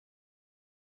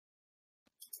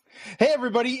Hey,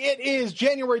 everybody. It is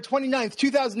January 29th,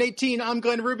 2018. I'm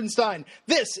Glenn Rubenstein.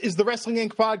 This is the Wrestling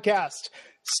Inc. podcast.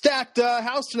 Stacked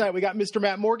house tonight. We got Mr.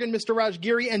 Matt Morgan, Mr. Raj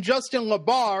Giri, and Justin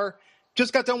LaBar.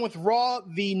 Just got done with Raw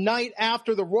the night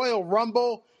after the Royal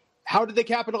Rumble. How did they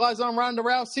capitalize on Ronda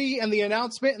Rousey and the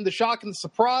announcement and the shock and the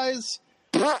surprise?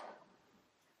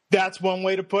 That's one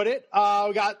way to put it.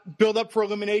 We got build up for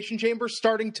Elimination Chamber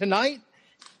starting tonight.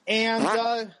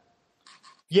 And,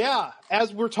 yeah,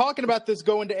 as we're talking about this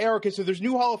going to air, okay, so there's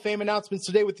new Hall of Fame announcements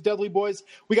today with the Dudley Boys.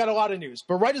 We got a lot of news.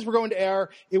 But right as we're going to air,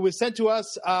 it was sent to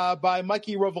us by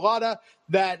Mikey Rovolata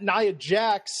that Nia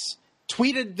Jax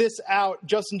tweeted this out.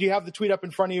 Justin, do you have the tweet up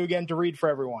in front of you again to read for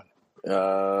everyone?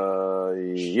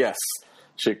 Yes.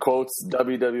 She quotes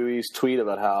WWE's tweet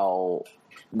about how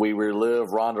we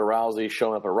relive Ronda Rousey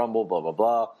showing up at Rumble, blah, blah,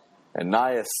 blah. And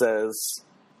Nia says,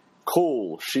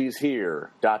 cool, she's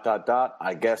here, ...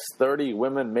 I guess 30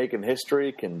 women making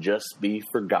history can just be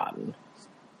forgotten.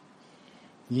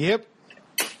 Yep.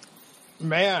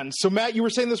 Man. So, Matt, you were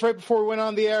saying this right before we went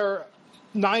on the air.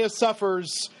 Nia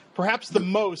suffers perhaps the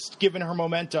most given her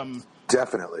momentum.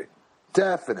 Definitely.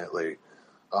 The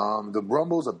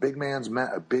Rumble's a big man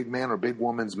or big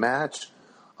woman's match.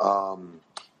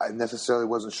 I necessarily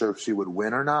wasn't sure if she would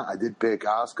win or not. I did pick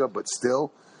Asuka, but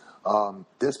still,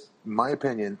 this, in my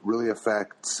opinion, really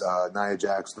affects Nia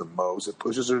Jax the most. It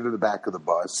pushes her to the back of the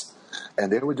bus,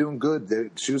 and they were doing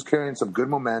good. She was carrying some good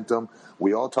momentum.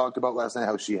 We all talked about last night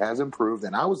how she has improved,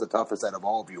 and I was the toughest out of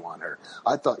all of you on her.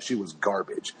 I thought she was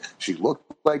garbage. She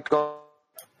looked like garbage.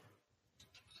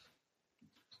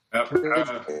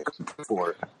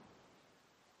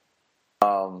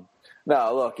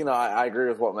 No, look, I agree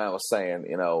with what Matt was saying.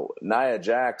 Nia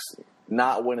Jax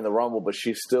not winning the Rumble, but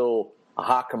she's still a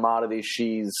hot commodity.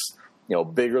 She's,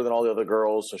 bigger than all the other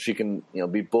girls, so she can,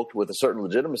 be booked with a certain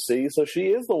legitimacy. So she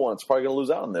is the one that's probably going to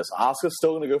lose out on this. Asuka's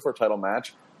still going to go for a title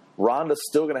match. Ronda's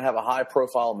still going to have a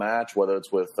high-profile match, whether it's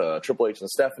with Triple H and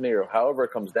Stephanie or however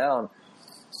it comes down.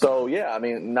 So, yeah,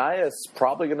 Nia's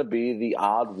probably going to be the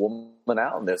odd woman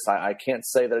out in this. I can't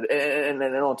say that. And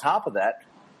on top of that,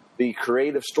 the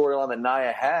creative storyline that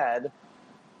Nia had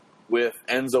with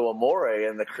Enzo Amore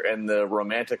and the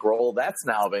romantic role, that's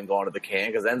now been gone to the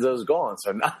can because Enzo's gone.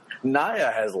 So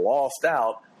Nia has lost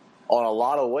out on a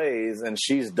lot of ways, and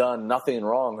she's done nothing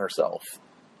wrong herself.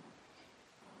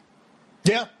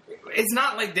 Yeah. It's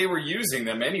not like they were using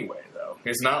them anyway, though.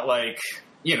 It's not like,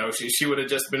 she would have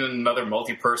just been another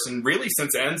multi-person. Really,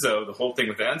 since Enzo, the whole thing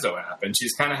with Enzo happened,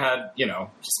 she's kind of had,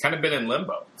 she's kind of been in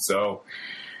limbo. So,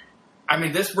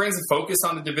 this brings a focus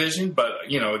on the division, but,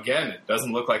 again, it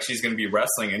doesn't look like she's going to be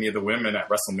wrestling any of the women at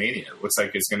WrestleMania. It looks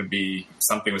like it's going to be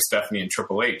something with Stephanie and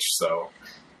Triple H. So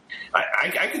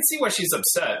I can see why she's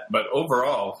upset, but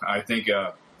overall, I think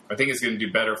it's going to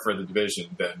do better for the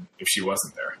division than if she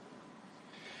wasn't there.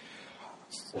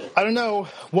 I don't know.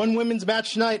 One women's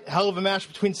match tonight. Hell of a match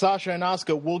between Sasha and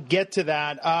Asuka. We'll get to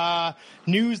that.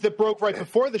 News that broke right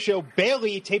before the show.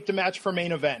 Bayley taped a match for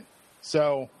main event.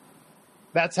 So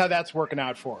that's how that's working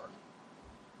out for her.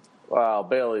 Wow,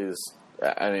 Bayley's,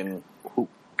 who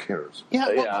cares?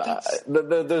 Yeah,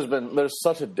 there's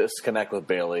such a disconnect with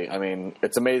Bayley.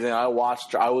 It's amazing. I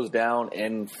was down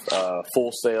in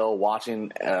Full Sail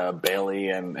watching Bayley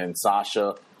and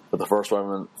Sasha for the first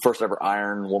ever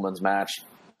Iron Woman's match.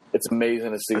 It's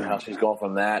amazing to see how she's gone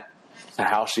from that to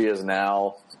how she is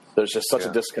now. There's just such a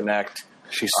disconnect.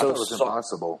 I thought it was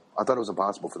impossible. I thought it was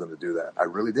impossible for them to do that. I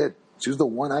really did. She was the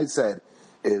one I said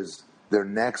is their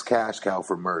next cash cow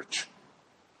for merch.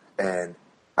 And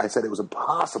I said it was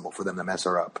impossible for them to mess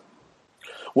her up.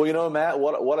 Well, Matt,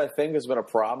 what I think has been a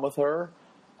problem with her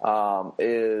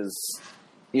is,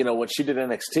 when she did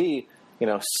NXT,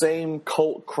 same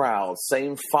cult crowd,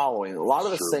 same following, a lot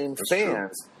of the same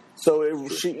fans. True. So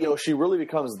she really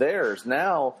becomes theirs.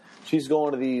 Now she's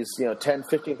going to these 10,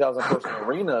 15,000 person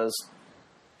arenas,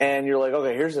 and you're like,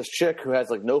 okay, here's this chick who has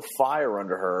no fire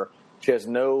under her. She has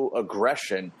no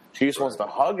aggression. She just wants to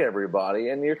hug everybody,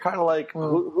 and you're kind of like,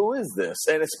 who is this?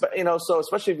 And it's so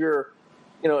especially if you're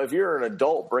an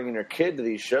adult bringing your kid to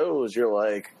these shows, you're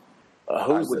like,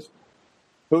 who's this?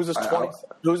 Who's this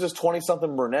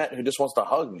 20-something brunette who just wants to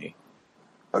hug me?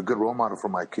 A good role model for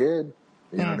my kid.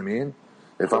 You know what I mean?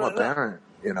 If I'm a parent,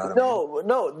 you know what I mean?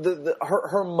 No.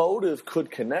 Her motive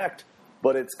could connect,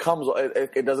 but it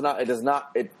does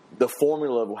not. The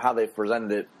formula of how they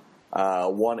presented it,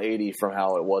 180 from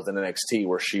how it was in NXT,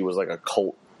 where she was like a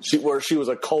cult. Where she was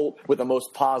a cult with the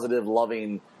most positive,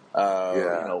 loving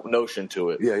notion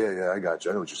to it. Yeah. I got you.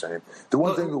 I know what you're saying. The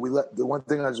one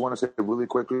thing I just want to say really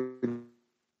quickly.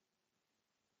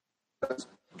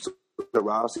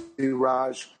 Rousey,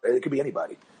 Raj, it could be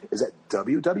anybody, is that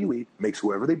WWE makes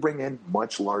whoever they bring in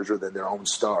much larger than their own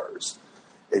stars.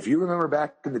 If you remember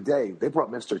back in the day, they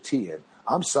brought Mr. T in.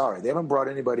 I'm sorry, they haven't brought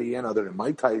anybody in other than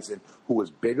Mike Tyson, who was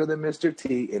bigger than Mr.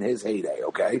 T in his heyday,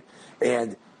 okay?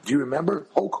 And do you remember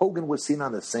Hulk Hogan was seen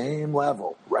on the same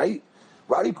level, right?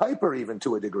 Roddy Piper even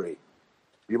to a degree.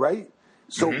 You right?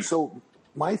 So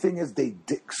my thing is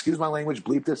excuse my language,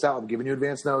 bleep this out. I'm giving you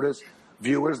advance notice.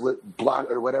 Viewers,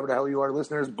 block or whatever the hell you are,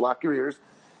 listeners, block your ears.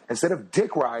 Instead of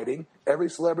dick riding every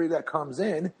celebrity that comes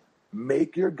in,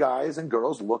 make your guys and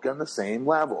girls look on the same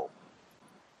level.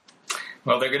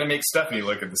 Well, they're going to make Stephanie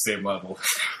look at the same level.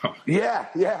 Yeah.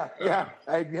 Yep.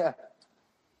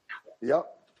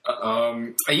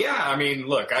 Yeah, I mean,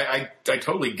 look, I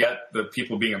totally get the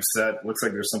people being upset. Looks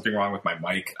like there's something wrong with my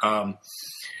mic.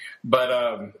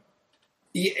 But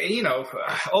you know,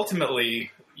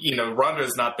 ultimately, you know, Ronda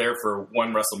is not there for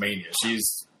one WrestleMania.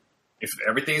 If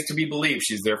everything is to be believed,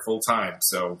 she's there full time.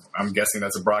 So I'm guessing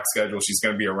that's a Brock schedule. She's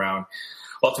going to be around.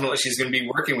 Ultimately, she's going to be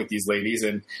working with these ladies.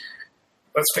 And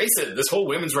let's face it, this whole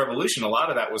women's revolution, a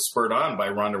lot of that was spurred on by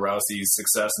Ronda Rousey's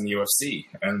success in the UFC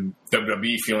and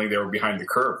WWE feeling they were behind the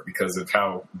curve because of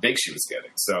how big she was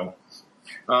getting. So,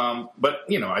 but,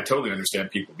 you know, I totally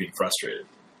understand people being frustrated.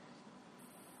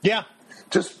 Yeah.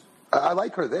 I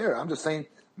like her there. I'm just saying,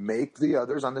 make the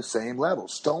others on the same level.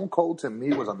 Stone Cold, to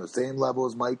me, was on the same level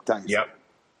as Mike Tyson. Yep.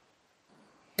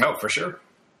 No, for sure.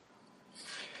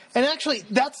 And actually,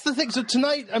 that's the thing. So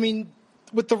tonight, I mean,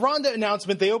 with the Ronda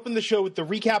announcement, they opened the show with the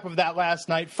recap of that last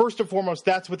night. First and foremost,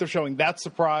 that's what they're showing. That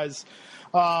surprise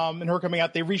and her coming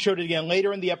out. They reshowed it again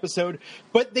later in the episode.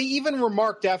 But they even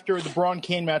remarked after the Braun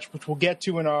Kane match, which we'll get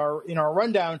to in our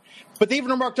rundown, but they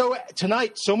even remarked, oh,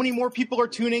 tonight, so many more people are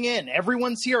tuning in.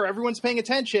 Everyone's here. Everyone's paying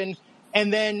attention.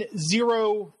 And then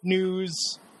zero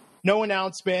news, no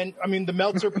announcement. I mean, the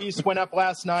Meltzer piece went up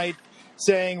last night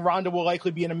saying Ronda will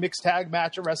likely be in a mixed tag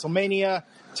match at WrestleMania.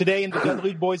 Today in the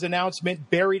Dudley Boys announcement,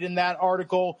 buried in that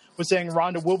article, was saying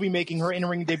Ronda will be making her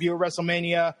in-ring debut at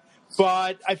WrestleMania.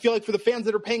 But I feel like for the fans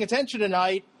that are paying attention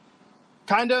tonight,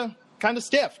 kind of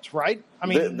stiffed, right? I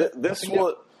mean, this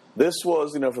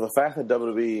was, you know, for the fact that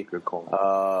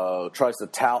WWE tries to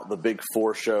tout the big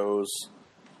four shows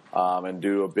and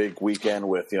do a big weekend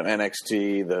with, you know,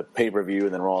 NXT, the pay-per-view,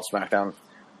 and then Raw, SmackDown.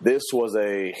 This was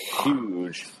a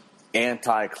huge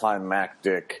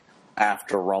anticlimactic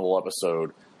after Rumble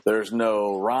episode. There's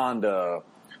no Ronda.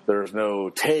 There's no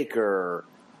Taker.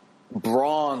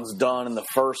 Braun's done in the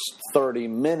first 30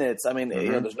 minutes. I mean, you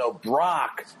know, there's no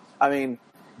Brock. I mean,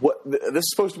 this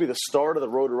is supposed to be the start of the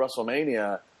road to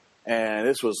WrestleMania, and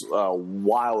this was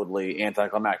wildly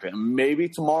anticlimactic. Maybe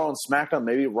tomorrow on SmackDown,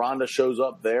 maybe Ronda shows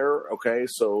up there. Okay,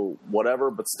 so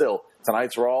whatever. But still,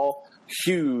 tonight's Raw,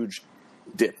 huge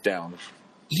dip down.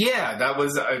 Yeah, that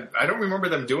was. I don't remember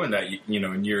them doing that, you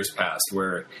know, in years past,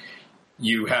 where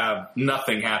you have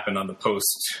nothing happen on the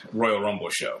post Royal Rumble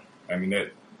show. I mean,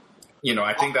 you know,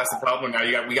 I think that's the problem now.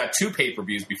 We got two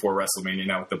pay-per-views before WrestleMania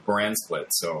now with the brand split.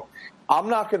 So I'm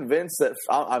not convinced that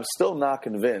I'm still not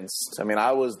convinced. I mean,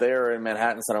 I was there in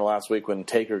Manhattan Center last week when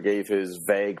Taker gave his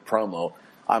vague promo.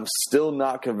 I'm still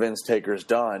not convinced Taker's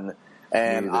done.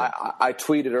 And I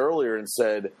tweeted earlier and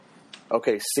said,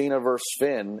 okay, Cena versus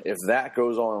Finn, if that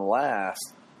goes on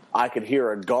last, I could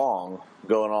hear a gong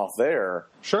going off there.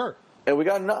 Sure. And we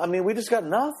just got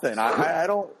nothing.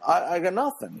 I got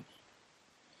nothing.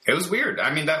 It was weird.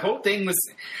 I mean, that whole thing was,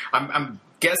 I'm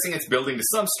guessing it's building to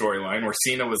some storyline where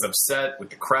Cena was upset with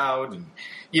the crowd, and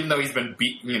even though he's been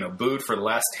booed for the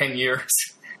last 10 years,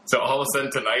 so all of a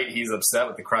sudden tonight he's upset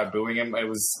with the crowd booing him.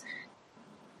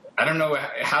 I don't know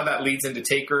how that leads into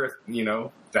Taker. You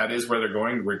know, that is where they're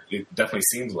going. It definitely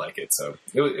seems like it. So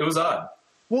it was odd.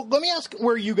 Well, let me ask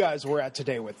where you guys were at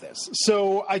today with this.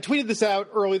 So I tweeted this out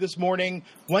early this morning.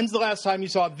 When's the last time you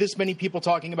saw this many people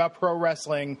talking about pro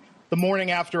wrestling the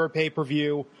morning after a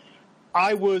pay-per-view?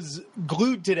 I was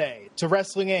glued today to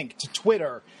Wrestling Inc., to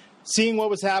Twitter, seeing what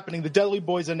was happening, the Dudley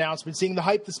Boys announcement, seeing the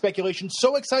hype, the speculation.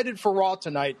 So excited for Raw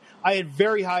tonight. I had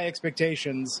very high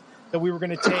expectations that we were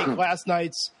going to take last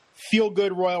night's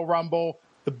feel-good Royal Rumble,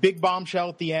 the big bombshell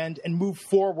at the end, and move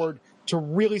forward to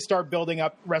really start building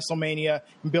up WrestleMania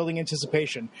and building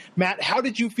anticipation. Matt, how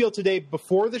did you feel today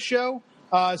before the show,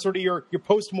 sort of your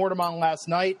post-mortem on last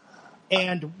night,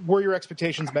 and were your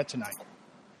expectations met tonight?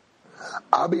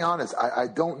 I'll be honest, I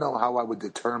don't know how I would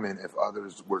determine if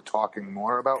others were talking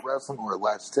more about wrestling or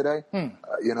less today.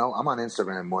 You know, I'm on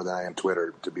Instagram more than I am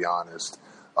Twitter, to be honest.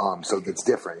 So it's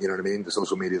different, you know what I mean? The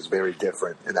social media is very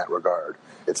different in that regard.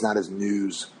 It's not as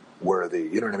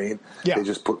newsworthy, you know what I mean? Yeah. They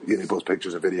just post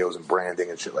pictures and videos and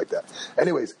branding and shit like that.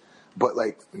 Anyways, But,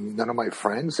 like, none of my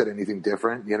friends said anything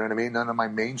different. You know what I mean? None of my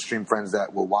mainstream friends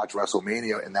that will watch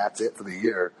WrestleMania and that's it for the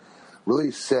year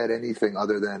really said anything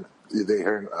other than they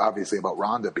heard, obviously, about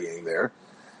Ronda being there.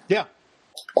 Yeah.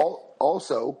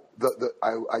 Also,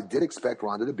 I did expect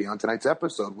Ronda to be on tonight's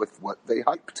episode with what they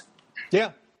hyped.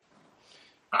 Yeah.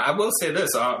 I will say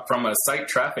this, from a site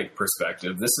traffic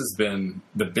perspective, this has been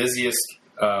the busiest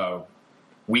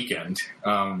weekend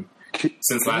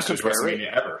since last year's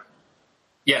WrestleMania ever.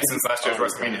 Yeah, since last year's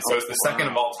WrestleMania. So it's the second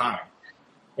of all time.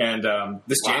 And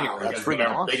this January has been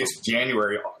our biggest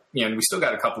January. And we still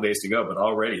got a couple days to go, but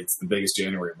already it's the biggest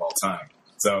January of all time.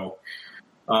 So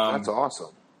that's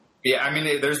awesome. Yeah, I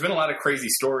mean, there's been a lot of crazy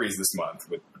stories this month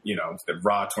with, the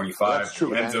Raw 25, that's true.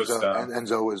 Enzo stuff. And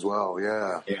Enzo as well,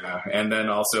 yeah. Yeah, and then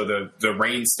also the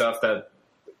Reigns stuff that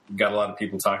got a lot of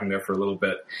people talking there for a little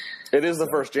bit. It is the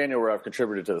first January I've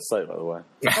contributed to the site, by the way.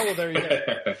 Oh, well, there you go.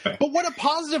 But what a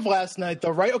positive last night,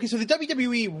 though, right? Okay, so the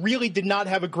WWE really did not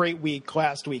have a great week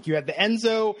last week. You had the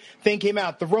Enzo thing came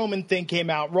out, the Roman thing came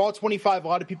out, Raw 25, a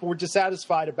lot of people were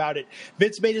dissatisfied about it.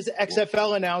 Vince made his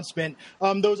XFL announcement.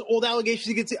 Those old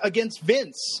allegations against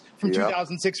Vince from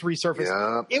 2006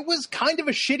 resurfaced. Yep. It was kind of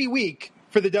a shitty week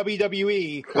for the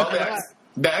WWE. Well,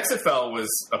 the XFL was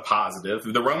a positive.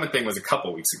 The Roman thing was a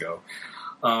couple weeks ago.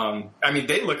 I mean,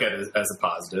 they look at it as a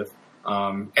positive.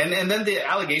 And then the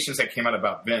allegations that came out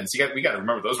about Vince, we got to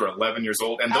remember those were 11 years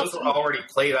old, and those were already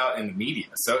played out in the media.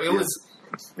 So it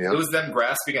was them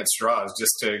grasping at straws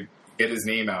just to get his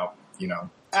name out.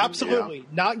 Absolutely.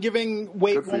 Not giving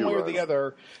weight one way or the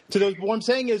other to those. What I'm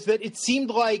saying is that it seemed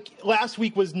like last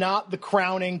week was not the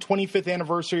crowning 25th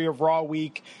anniversary of Raw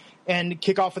week and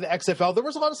kickoff of the XFL. There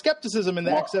was a lot of skepticism in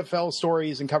the XFL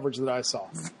stories and coverage that I saw.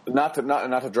 Not to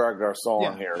drag Garcon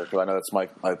on here, because I know it's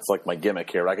like my gimmick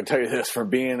here. But I can tell you this, from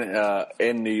being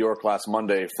in New York last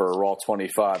Monday for Raw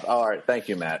 25. All right, thank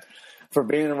you, Matt. For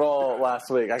being in Raw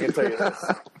last week, I can tell you this.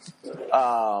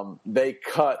 They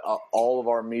cut all of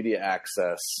our media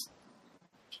access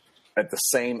at the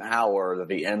same hour that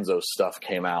the Enzo stuff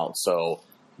came out. So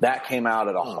that came out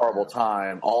at a horrible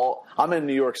time. I'm in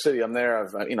New York City. I'm there.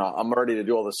 I'm ready to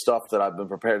do all the stuff that I've been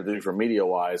prepared to do for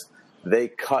media-wise. They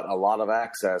cut a lot of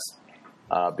access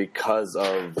because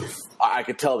of – I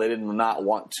could tell they did not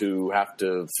want to have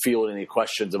to field any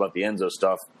questions about the Enzo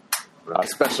stuff,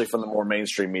 especially from the more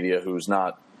mainstream media who's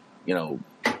who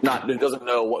doesn't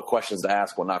know what questions to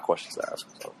ask, what not questions to ask.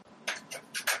 So.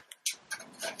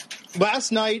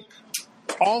 Last night –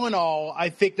 all in all, I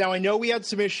think now I know we had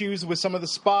some issues with some of the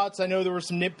spots. I know there were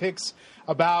some nitpicks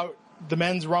about the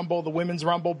men's Rumble, the women's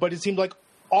Rumble, but it seemed like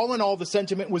all in all the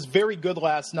sentiment was very good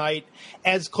last night,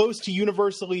 as close to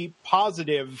universally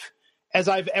positive as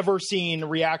I've ever seen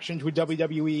reaction to a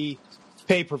WWE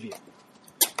pay-per-view.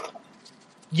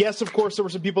 Yes, of course, there were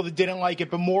some people that didn't like it,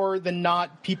 but more than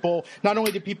not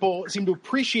only did people seem to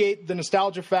appreciate the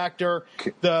nostalgia factor,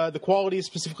 the quality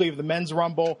specifically of the men's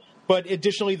Rumble, but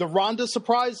additionally, the Ronda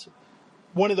surprise,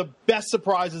 one of the best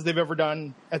surprises they've ever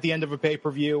done at the end of a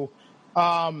pay-per-view.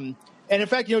 And in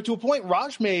fact, to a point,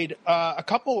 Raj made a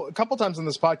couple times on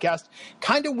this podcast,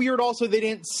 kind of weird also they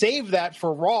didn't save that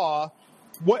for Raw.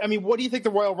 What do you think the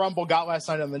Royal Rumble got last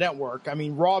night on the network? I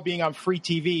mean, Raw being on free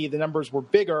TV, the numbers were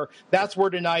bigger. That's where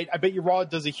tonight, I bet you Raw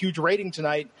does a huge rating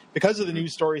tonight because of the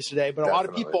news stories today. But a lot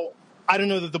of people, I don't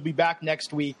know that they'll be back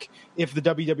next week if the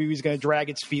WWE is going to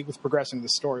drag its feet with progressing the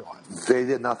storyline. They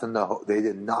did nothing. They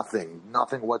did nothing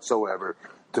whatsoever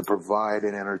to provide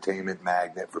an entertainment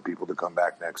magnet for people to come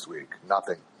back next week.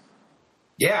 Nothing.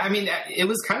 Yeah, I mean, it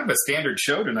was kind of a standard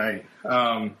show tonight.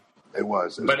 It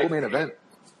was a cool main event.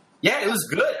 Yeah, it was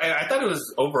good. I thought it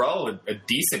was overall a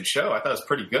decent show. I thought it was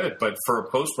pretty good. But for a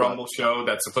post-Rumble show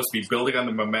that's supposed to be building on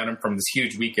the momentum from this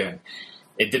huge weekend,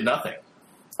 it did nothing.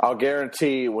 I'll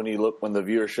guarantee when the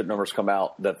viewership numbers come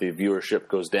out that the viewership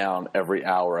goes down every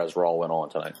hour as Raw went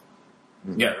on tonight.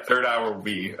 Yeah, the third hour will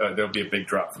be there'll be a big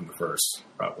drop from the first,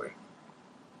 probably.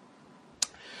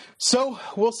 So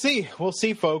we'll see. We'll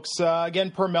see, folks. Again,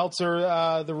 per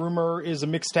Meltzer, the rumor is a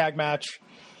mixed tag match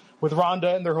with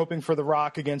Ronda, and they're hoping for The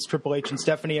Rock against Triple H and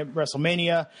Stephanie at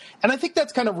WrestleMania. And I think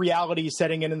that's kind of reality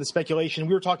setting in the speculation.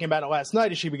 We were talking about it last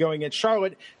night. Is she be going against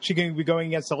Charlotte? Is she going to be going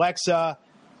against Alexa?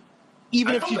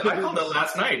 I called it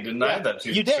last night, didn't I? That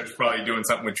she was probably doing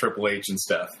something with Triple H and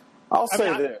Steph. I'll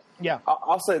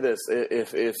say this: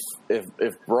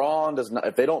 if Braun does not,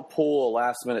 if they don't pull a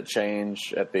last minute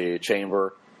change at the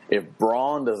Chamber, if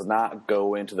Braun does not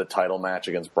go into the title match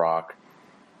against Brock,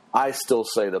 I still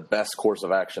say the best course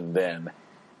of action then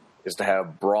is to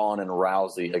have Braun and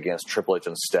Rousey against Triple H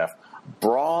and Steph.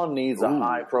 Braun needs a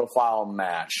high profile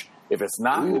match If it's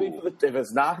not going to be for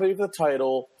the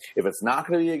title, if it's not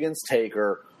going to be against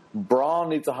Taker, Braun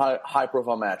needs a high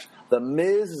profile match. The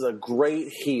Miz is a great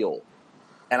heel.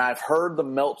 And I've heard the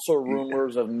Meltzer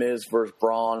rumors of Miz versus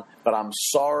Braun, but I'm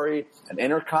sorry, an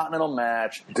Intercontinental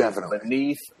match is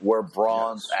beneath where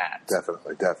Braun's at.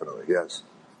 Definitely, yes.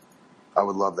 I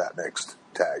would love that next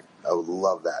tag. I would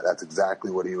love that. That's exactly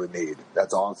what he would need.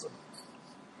 That's awesome.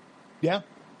 Yeah.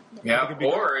 Yeah,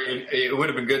 or it would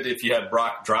have been good if you had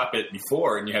Brock drop it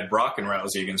before and you had Brock and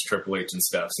Rousey against Triple H and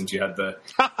stuff, since you had the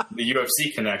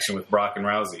UFC connection with Brock and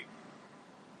Rousey.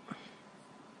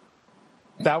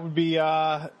 That would be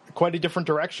quite a different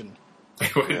direction.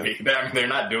 It would be. I mean, they're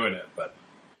not doing it, but.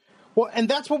 Well, and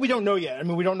that's what we don't know yet. I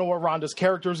mean, we don't know what Ronda's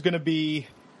character is going to be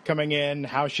coming in,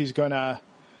 how they're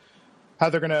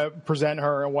going to present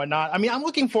her and whatnot. I mean, I'm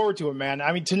looking forward to it, man.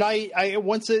 I mean, tonight,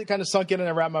 once it kind of sunk in and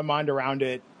I wrapped my mind around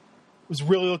it, I was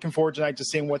really looking forward tonight to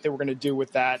seeing what they were going to do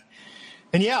with that.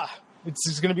 And yeah,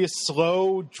 it's going to be a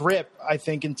slow drip, I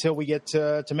think, until we get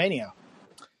to Mania.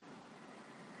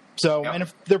 So, and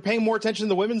if they're paying more attention to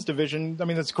the women's division, I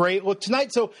mean, that's great. Look,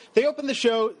 tonight, so they opened the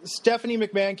show. Stephanie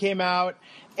McMahon came out.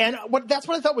 And that's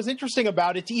what I thought was interesting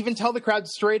about it, to even tell the crowd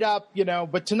straight up,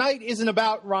 but tonight isn't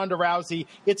about Ronda Rousey.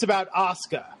 It's about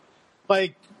Asuka.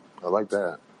 Like, I like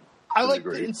that. I like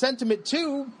it in sentiment,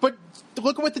 too. But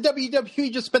look at what the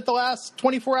WWE just spent the last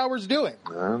 24 hours doing.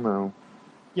 I don't know.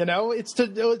 It's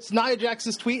Nia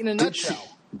Jax's tweet in a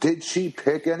nutshell. Did she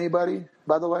pick anybody,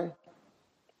 by the way?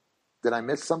 Did I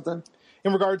miss something?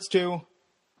 In regards to?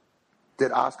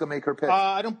 Did Asuka make her pick?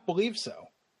 I don't believe so.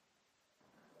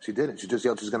 She didn't. She just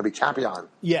yelled she's going to be champion.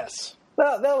 Yes.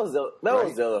 That was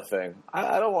the other thing.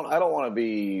 I don't want to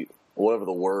be whatever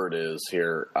the word is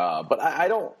here, but I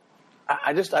don't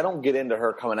get into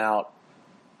her coming out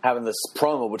having this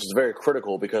promo, which is very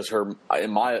critical because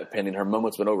in my opinion, her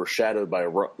moment's been overshadowed by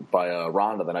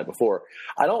Ronda the night before.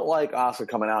 I don't like Asuka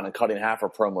coming out and cutting half her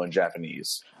promo in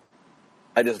Japanese.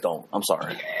 I just don't. I'm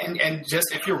sorry. And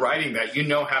just if you're writing that,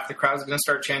 half the crowd's going to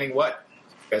start chanting what?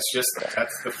 That's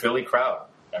the Philly crowd.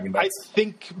 I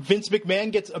think Vince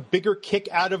McMahon gets a bigger kick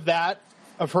out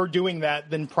of her doing that,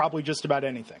 than probably just about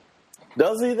anything.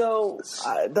 Does he though?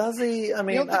 Does he? I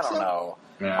mean, I don't know.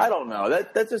 Yeah. I don't know.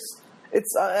 That just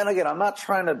it's. And again, I'm not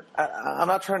trying to. I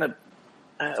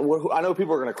know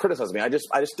people are going to criticize me. I just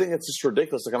think it's just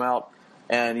ridiculous to come out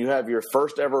and you have your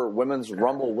first ever women's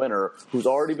Rumble winner who's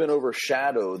already been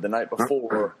overshadowed the night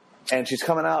before. And she's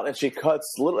coming out and she cuts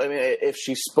if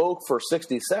she spoke for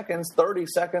 60 seconds, 30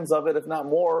 seconds of it, if not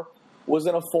more, was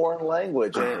in a foreign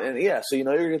language. And so you're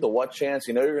going to get the what chance.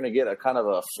 You're going to get a kind of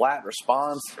a flat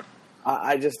response.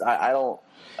 I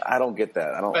don't get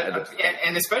that.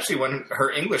 And especially when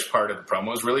her English part of the promo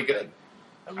was really good.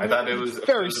 I thought it was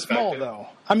very small, though.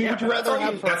 I mean, would you rather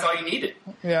have her? That's all you needed.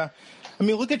 Yeah. I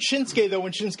mean, look at Shinsuke, though,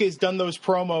 when Shinsuke's done those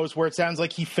promos where it sounds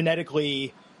like he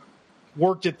phonetically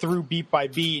worked it through beat by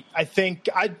beat. I think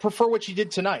I'd prefer what she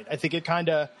did tonight. I think it kind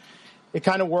of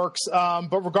works.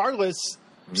 But regardless,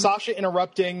 Sasha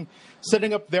interrupting,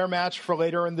 setting up their match for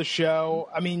later in the show.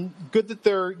 I mean, good that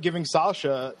they're giving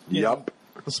Sasha the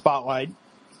spotlight.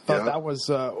 Thought that was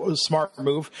a smart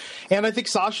move. And I think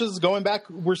Sasha's going back.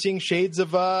 We're seeing shades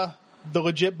of the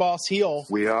legit boss heel.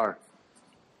 We are.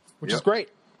 Which is great.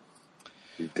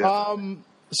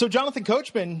 So Jonathan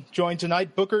Coachman joined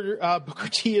tonight. Booker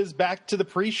T is back to the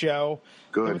pre-show.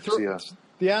 Good.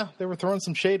 Yeah, they were throwing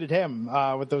some shade at him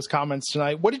with those comments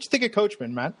tonight. What did you think of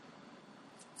Coachman, Matt?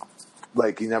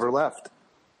 Like he never left.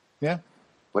 Yeah.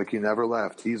 Like he never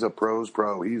left. He's a pro's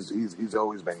pro. He's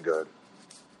always been good.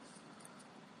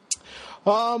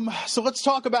 So let's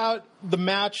talk about the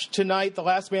match tonight, the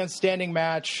last man standing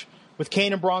match with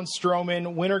Kane and Braun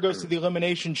Strowman. Winner goes to the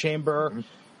Elimination Chamber. Mm-hmm.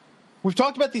 We've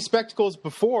talked about these spectacles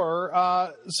before.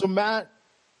 So, Matt,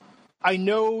 I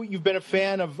know you've been a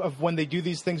fan of when they do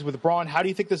these things with Braun. How do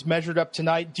you think this measured up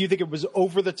tonight? Do you think it was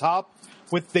over the top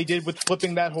what they did with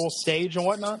flipping that whole stage and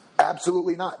whatnot?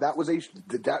 Absolutely not. That was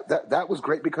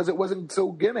great because it wasn't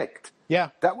so gimmicked. Yeah.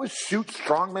 That was shoot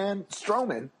Strowman,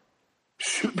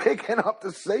 shoot picking up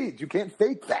the stage. You can't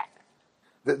fake that.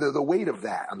 The weight of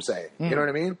that, I'm saying. Mm-hmm. You know what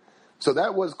I mean? So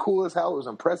that was cool as hell. It was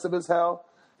impressive as hell.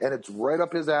 And it's right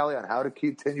up his alley on how to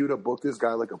continue to book this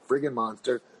guy like a friggin'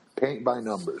 monster, paint by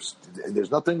numbers. And there's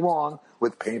nothing wrong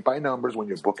with paint by numbers when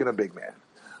you're booking a big man.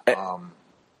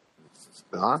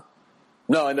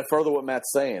 No, and to further what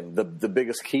Matt's saying, the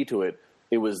biggest key to it,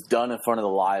 it was done in front of the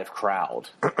live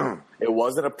crowd. It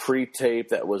wasn't a pre-tape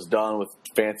that was done with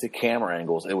fancy camera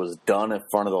angles. It was done in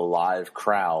front of the live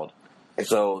crowd.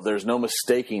 So there's no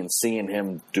mistaking seeing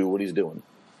him do what he's doing.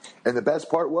 And the best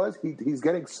part was he's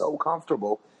getting so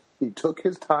comfortable. He took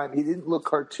his time. He didn't look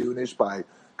cartoonish by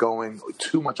going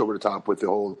too much over the top with the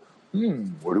whole,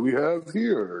 what do we have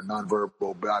here?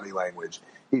 Nonverbal body language.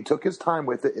 He took his time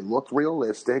with it. It looked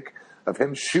realistic of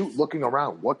him looking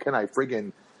around. What can I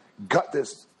friggin' gut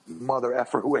this mother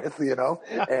effer with,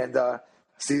 and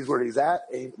sees where he's at,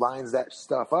 lines that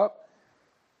stuff up.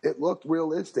 It looked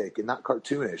realistic and not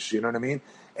cartoonish, you know what I mean?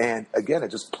 And again, it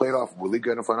just played off really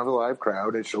good in front of a live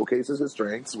crowd. It showcases his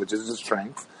strengths, which is his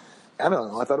strength. I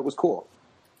don't know. I thought it was cool.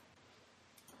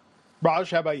 Raj,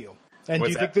 how about you? And do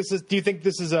you think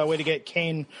this is a way to get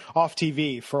Kane off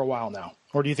TV for a while now?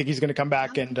 Or do you think he's going to come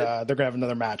back and they're going to have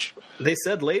another match? They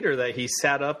said later that he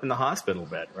sat up in the hospital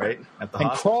bed, right? At the and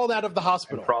hospital. crawled out of the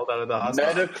hospital.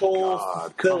 Medical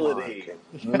facility.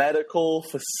 Medical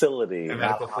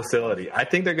facility. I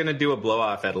think they're going to do a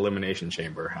blow-off at Elimination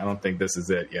Chamber. I don't think this is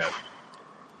it yet.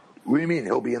 What do you mean?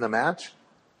 He'll be in the match?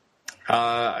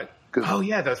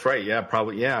 Yeah, that's right. Yeah,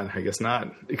 probably. Yeah, I guess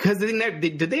not. Because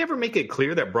did they ever make it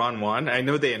clear that Braun won? I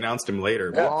know they announced him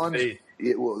later. Braun, they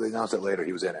announced it later.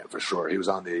 He was in it for sure. He was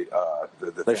on the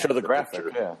they showed the graphic.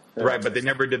 Yeah. Right, but they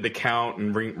never did the count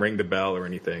and ring the bell or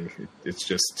anything. It's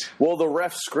just... Well, the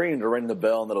ref screamed to ring the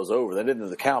bell and that it was over. They didn't do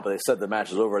the count, but they said the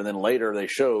match was over. And then later they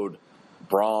showed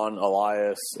Braun,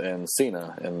 Elias, and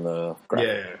Cena in the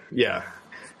graphic. Yeah.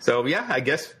 So, yeah, I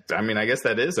guess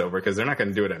that is over because they're not going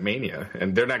to do it at Mania.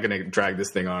 And they're not going to drag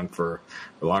this thing on for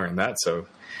longer than that. So,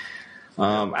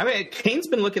 Kane's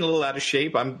been looking a little out of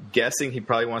shape. I'm guessing he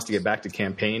probably wants to get back to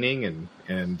campaigning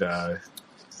and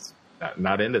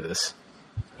not into this.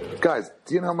 Guys,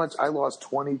 do you know how much I lost?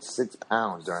 26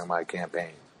 pounds during my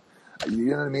campaign.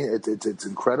 You know what I mean? It's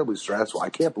incredibly stressful.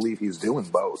 I can't believe he's doing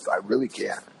both. I really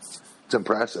can't. It's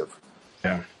impressive.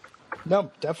 Yeah.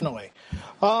 No, definitely.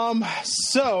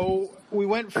 So we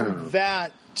went from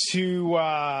that to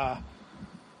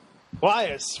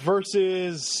Elias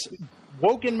versus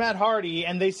Woken Matt Hardy,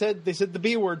 and they said the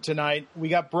B word tonight. We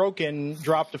got broken,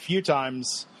 dropped a few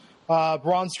times.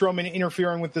 Braun Strowman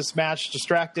interfering with this match,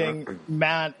 distracting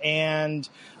Matt, and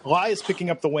Elias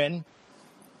picking up the win.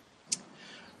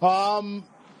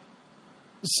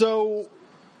 So,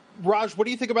 Raj, what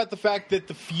do you think about the fact that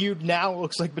the feud now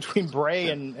looks like between Bray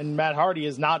and Matt Hardy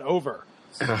is not over?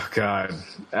 Oh, God.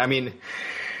 I mean,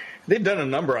 they've done a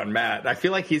number on Matt. I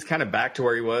feel like he's kind of back to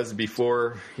where he was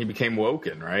before he became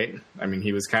Woken, right? I mean,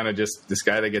 he was kind of just this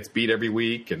guy that gets beat every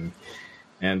week, and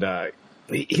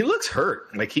he looks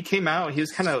hurt. Like, he came out, he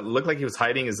was kind of looked like he was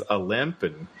hiding a limp,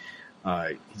 and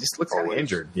he just looks kind of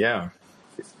injured. Yeah.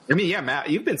 I mean, yeah, Matt,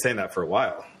 you've been saying that for a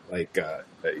while. Like,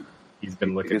 he's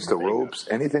been looking against the ropes.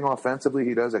 Anything offensively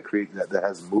he does that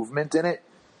has movement in it,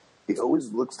 he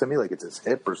always looks to me like it's his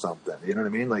hip or something. You know what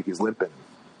I mean? Like he's limping.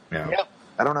 Yeah. Yep.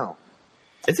 I don't know.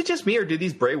 Is it just me, or do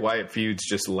these Bray Wyatt feuds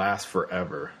just last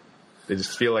forever? They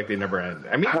just feel like they never end.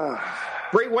 I mean,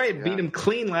 Bray Wyatt beat him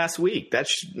clean last week.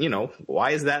 That's,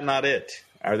 why is that not it?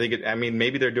 Are they? I mean,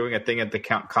 maybe they're doing a thing at the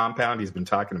compound. He's been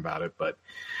talking about it, but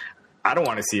I don't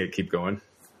want to see it keep going.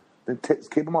 Then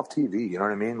keep him off TV. You know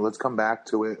what I mean? Let's come back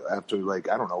to it after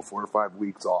 4 or 5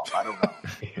 weeks off. I don't know.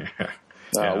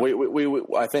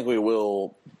 I think we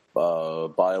will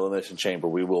by Elimination Chamber.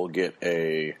 We will get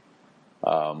a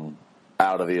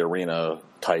out of the arena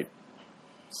type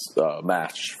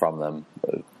match from them,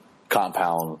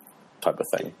 compound type of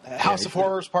thing. House of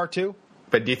Horrors Part 2.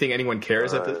 But do you think anyone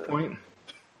cares at this point?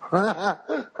 I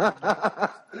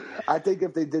think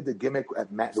if they did the gimmick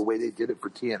the way they did it for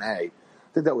TNA, I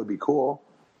think that would be cool.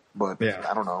 But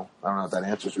I don't know. I don't know if that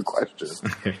answers your question.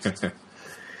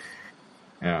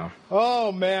 Yeah.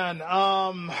 Oh man.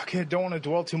 Okay, don't want to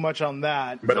dwell too much on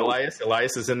that. But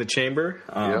Elias is in the chamber.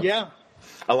 Yeah.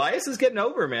 Elias is getting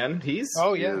over, man. He's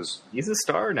a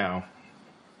star now.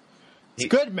 It's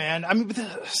good, man. I mean,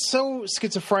 so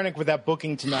schizophrenic with that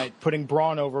booking tonight, putting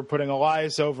Braun over, putting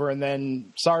Elias over, and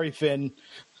then, sorry, Finn,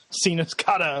 Cena's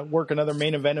got to work another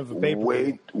main event of a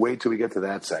pay-per-view. Wait till we get to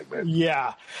that segment.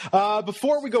 Yeah.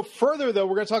 Before we go further, though,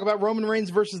 we're going to talk about Roman Reigns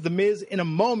versus The Miz in a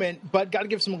moment, but got to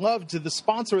give some love to the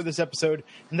sponsor of this episode,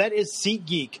 and that is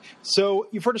SeatGeek. So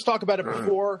you've heard us talk about it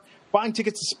before. Buying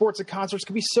tickets to sports and concerts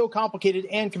can be so complicated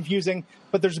and confusing,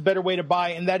 but there's a better way to buy,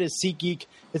 and that is SeatGeek.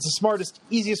 It's the smartest,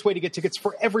 easiest way to get tickets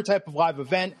for every type of live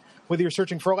event. Whether you're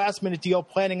searching for a last-minute deal,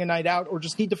 planning a night out, or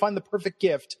just need to find the perfect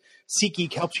gift,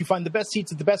 SeatGeek helps you find the best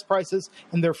seats at the best prices,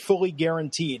 and they're fully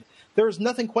guaranteed. There is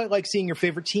nothing quite like seeing your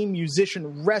favorite team,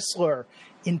 musician, wrestler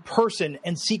in person,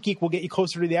 and SeatGeek will get you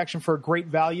closer to the action for a great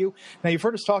value. Now, you've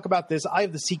heard us talk about this. I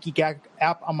have the SeatGeek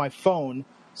app on my phone,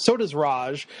 So does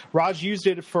Raj. Raj used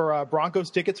it for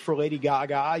Broncos tickets for Lady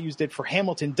Gaga. I used it for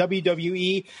Hamilton,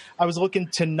 WWE. I was looking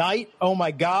tonight. Oh,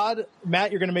 my God.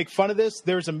 Matt, you're going to make fun of this.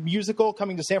 There's a musical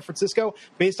coming to San Francisco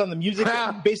based on the music.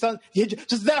 Based on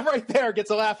just that right there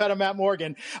gets a laugh out of Matt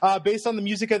Morgan. Based on the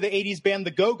music of the 80s band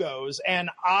The Go-Go's. And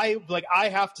I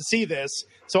have to see this.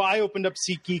 So I opened up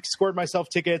SeatGeek, scored myself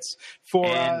tickets for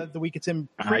the week it's in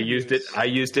previews. I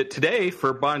used it today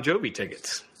for Bon Jovi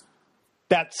tickets.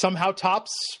 That somehow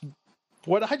tops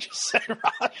what I just said,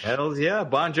 Raj. Hell yeah,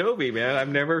 Bon Jovi, man.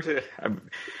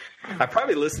 I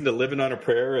probably listened to Living on a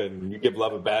Prayer and You Give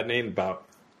Love a Bad Name about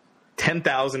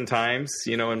 10,000 times,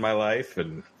 in my life.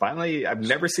 And finally, I've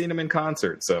never seen him in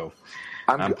concert. So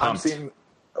I'm pumped.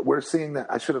 We're seeing that.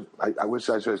 I wish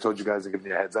I should have told you guys to give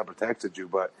me a heads up or texted you,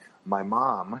 but my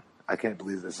mom, I can't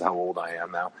believe this is how old I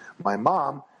am now. My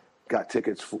mom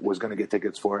was going to get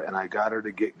tickets for it, and I got her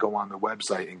to go on the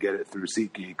website and get it through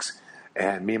SeatGeeks,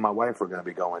 and me and my wife were going to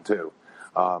be going too.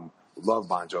 Love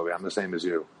Bon Jovi. I'm the same as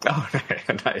you. Oh,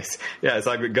 nice. Yeah, it's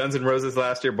like Guns N' Roses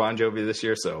last year, Bon Jovi this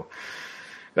year, so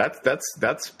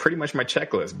that's pretty much my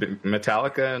checklist.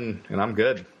 Metallica, and I'm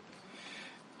good.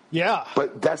 Yeah.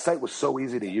 But that site was so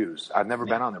easy to use. I've never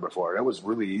been on there before. That was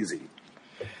really easy.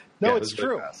 No, it's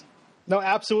true. Fast. No,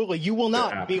 absolutely. You will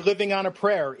not be living on a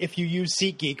prayer if you use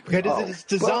SeatGeek because it's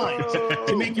designed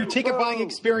to make your ticket buying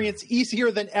experience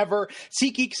easier than ever.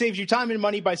 SeatGeek saves you time and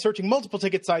money by searching multiple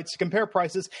ticket sites to compare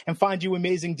prices and find you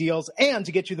amazing deals. And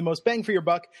to get you the most bang for your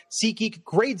buck, SeatGeek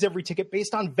grades every ticket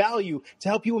based on value to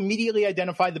help you immediately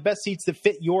identify the best seats that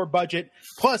fit your budget.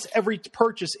 Plus, every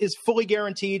purchase is fully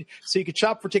guaranteed, so you can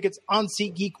shop for tickets on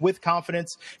SeatGeek with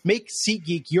confidence. Make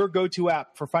SeatGeek your go-to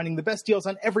app for finding the best deals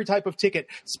on every type of ticket: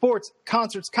 sports,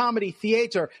 concerts, comedy,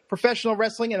 theater, professional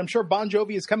wrestling, and I'm sure Bon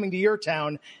Jovi is coming to your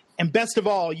town. And best of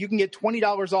all, you can get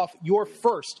 $20 off your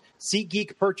first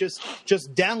SeatGeek purchase.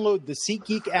 Just download the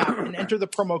SeatGeek app and enter the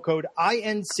promo code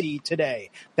INC today.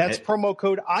 That's promo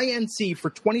code INC for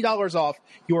 $20 off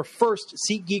your first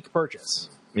SeatGeek purchase.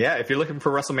 Yeah, if you're looking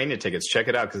for WrestleMania tickets, check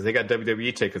it out because they got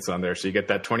WWE tickets on there, so you get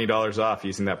that $20 off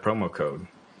using that promo code.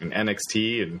 And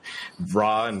NXT and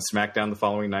Raw and SmackDown the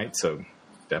following night, so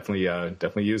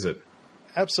definitely use it.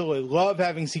 Absolutely. Love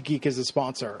having SeatGeek as a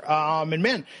sponsor. And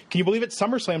man, can you believe it?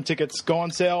 SummerSlam tickets go on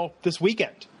sale this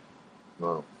weekend.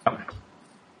 Wow.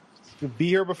 We'll be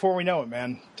here before we know it,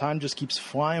 man. Time just keeps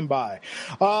flying by.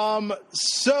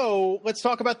 So let's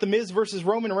talk about The Miz versus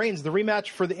Roman Reigns, the rematch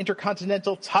for the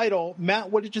Intercontinental title.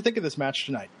 Matt, what did you think of this match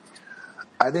tonight?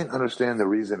 I didn't understand the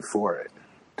reason for it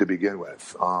to begin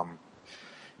with.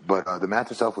 But the match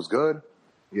itself was good,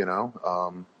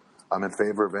 I'm in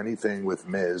favor of anything with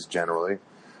Miz generally,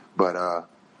 but I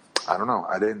don't know.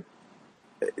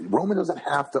 Roman doesn't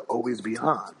have to always be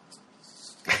on.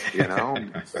 He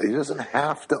doesn't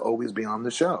have to always be on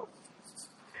the show.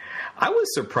 I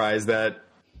was surprised that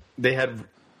they had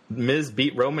Miz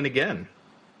beat Roman again,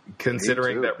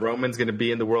 considering that Roman's going to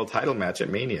be in the world title match at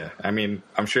Mania. I mean,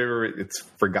 I'm sure it's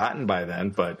forgotten by then,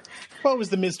 but well, it was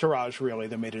the Miz Taraj really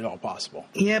that made it all possible.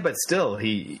 Yeah, but still,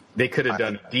 they could have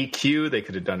done DQ, they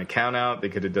could have done a count out, they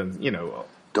could have done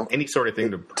any sort of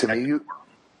thing to me.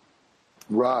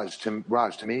 Raj, to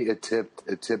me, it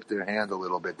tipped their hand a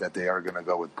little bit that they are going to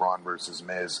go with Braun versus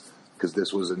Miz because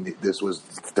this was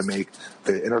to make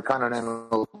the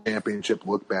Intercontinental Championship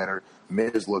look better,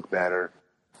 Miz look better.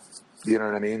 You know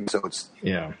what I mean? So it's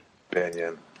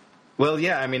opinion. Well,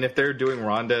 yeah. I mean, if they're doing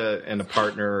Ronda and a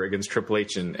partner against Triple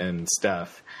H and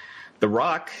Steph, The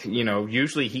Rock,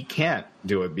 usually he can't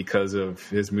do it because of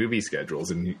his movie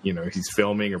schedules, and he's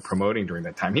filming or promoting during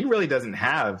that time. He really doesn't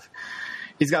have.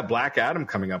 He's got Black Adam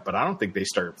coming up, but I don't think they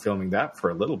start filming that for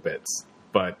a little bit.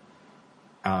 But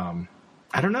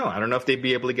I don't know. I don't know if they'd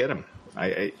be able to get him.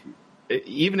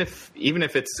 Even if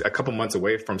it's a couple months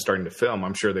away from starting to film,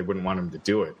 I'm sure they wouldn't want him to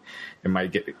do it. It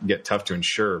might get tough to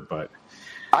ensure, but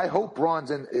I hope Braun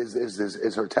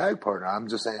is her tag partner. I'm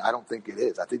just saying I don't think it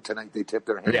is. I think tonight they tipped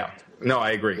their hand. Yeah, no,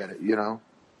 I agree. Get it,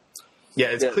 Yeah,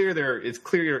 it's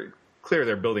clear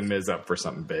they're building Miz up for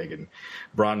something big, and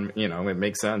Braun, it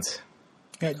makes sense.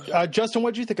 Yeah, Justin,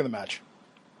 what did you think of the match?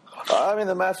 I mean,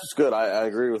 the match was good. I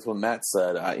agree with what Matt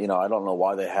said. I don't know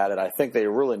why they had it. I think they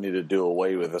really need to do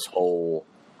away with this whole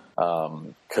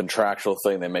contractual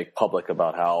thing they make public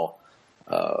about how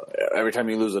every time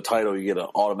you lose a title, you get an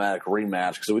automatic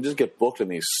rematch because we just get booked in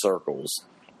these circles.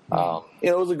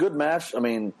 It was a good match. I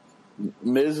mean,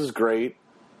 Miz is great.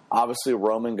 Obviously,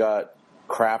 Roman got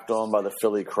crapped on by the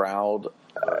Philly crowd.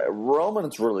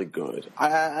 Roman's really good.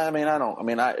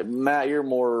 Matt, you're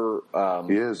more.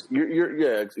 He is.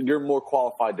 You're more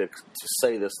qualified to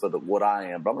say this than what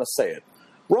I am, but I'm going to say it.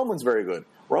 Roman's very good.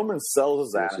 Roman sells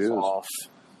his ass off.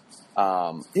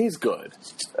 He's good.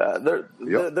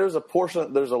 There's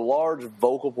a large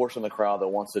vocal portion of the crowd that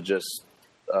wants to just,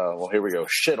 here we go,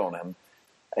 shit on him.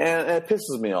 And it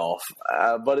pisses me off.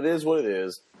 But it is what it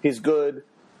is. He's good.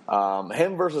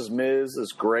 Him versus Miz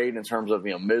is great in terms of,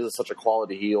 Miz is such a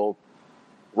quality heel.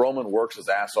 Roman works his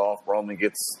ass off. Roman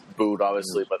gets booed,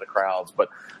 obviously, by the crowds. But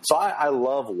so I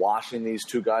love watching these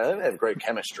two guys. I think they have great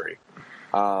chemistry.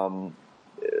 But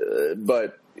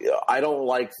I don't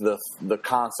like the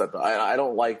concept. I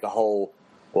don't like the whole,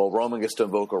 Roman gets to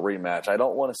invoke a rematch. I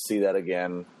don't want to see that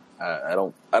again. I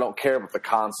don't care about the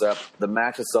concept. The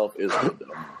match itself is good,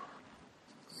 though.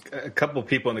 A couple of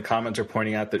people in the comments are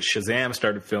pointing out that Shazam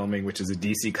started filming, which is a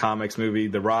DC Comics movie.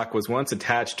 The Rock was once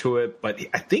attached to it, but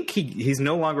I think he's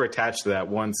no longer attached to that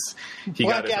once he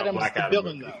got his own Black Adam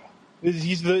villain, movie.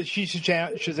 Though. He's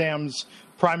Shazam's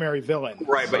primary villain.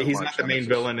 Right, but he's not the main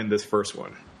villain in this first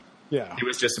one. Yeah. He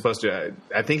was just supposed to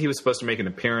I think he was supposed to make an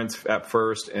appearance at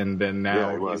first, and then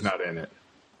now he's not in it.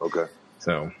 Okay.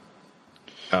 So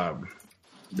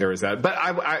there was that. But I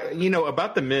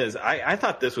about The Miz, I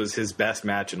thought this was his best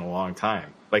match in a long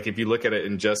time. Like, if you look at it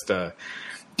in just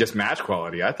match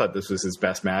quality, I thought this was his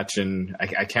best match, and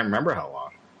I can't remember how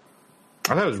long.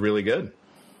 I thought it was really good.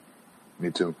 Me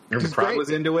too. And the crowd was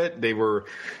into it. They were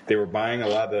buying a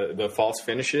lot of the false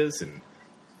finishes, and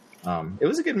it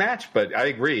was a good match. But I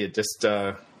agree, it just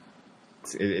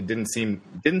it didn't seem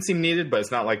needed. But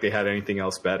it's not like they had anything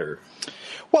else better.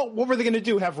 Well, what were they going to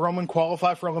do? Have Roman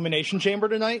qualify for Elimination Chamber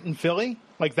tonight in Philly?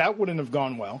 Like, that wouldn't have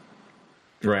gone well.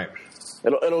 Right.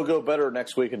 It'll go better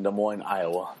next week in Des Moines,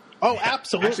 Iowa. Oh,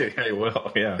 absolutely. Actually, it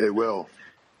will. Yeah. It will.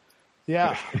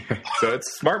 Yeah. So it's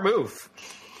a smart move.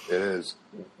 It is.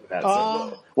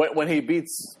 When he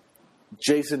beats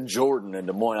Jason Jordan in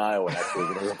Des Moines, Iowa next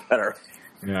week, it'll go better.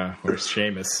 Yeah, or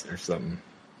Sheamus or something.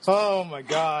 Oh, my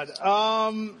God.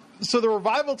 So the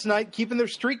Revival tonight, keeping their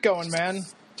streak going, man.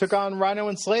 Took on Rhino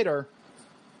and Slater.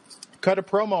 Cut a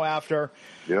promo after.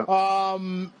 Yeah. I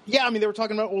mean, they were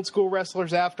talking about old school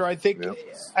wrestlers after. I think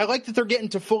I like that they're getting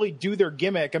to fully do their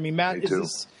gimmick. I mean, Matt, is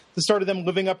this the start of them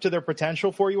living up to their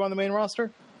potential for you on the main roster?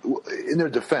 In their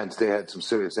defense, they had some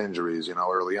serious injuries,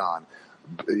 early on.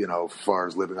 As far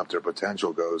as living up to their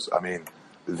potential goes, I mean,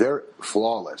 they're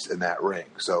flawless in that ring.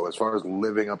 So as far as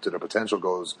living up to their potential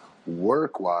goes,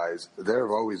 work-wise, they've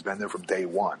always been there from day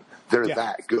one. They're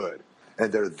that good,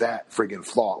 and they're that friggin'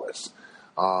 flawless.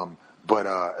 But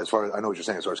as far as I know what you're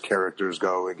saying, as far as characters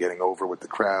go and getting over with the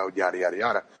crowd, yada yada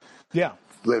yada. Yeah,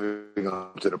 living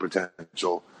up to the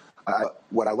potential.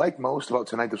 What I liked most about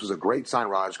tonight, this was a great sign,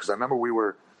 Raj, because I remember we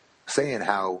were saying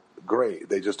how great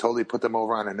they just totally put them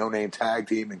over on a no-name tag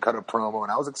team and cut a promo,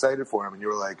 and I was excited for them. And you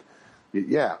were like,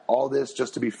 "Yeah, all this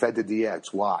just to be fed to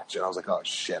DX. Watch." And I was like, "Oh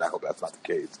shit, I hope that's not the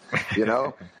case,"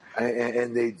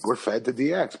 And they were fed to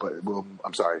DX, but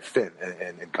I'm sorry, Finn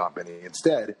and company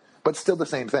instead. But still the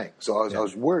same thing. So I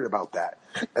was worried about that.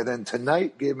 And then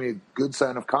tonight gave me a good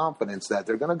sign of confidence that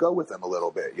they're going to go with them a little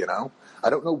bit,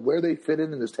 I don't know where they fit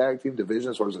in this tag team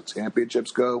division as far as the championships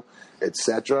go,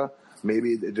 etc.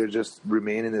 Maybe they're just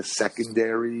remaining a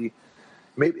secondary,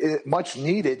 maybe much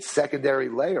needed secondary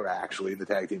layer, actually, in the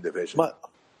tag team division.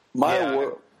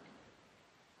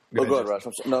 Go ahead, Rush.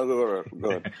 No, go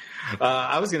ahead.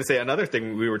 I was going to say another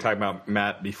thing we were talking about,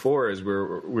 Matt, before is we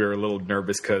were a little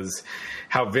nervous because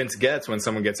how Vince gets when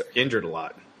someone gets injured a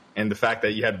lot. And the fact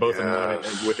that you had both of them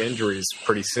with injuries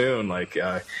pretty soon,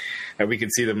 that we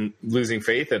could see them losing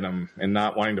faith in him and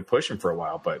not wanting to push him for a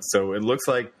while. But so it looks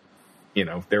like,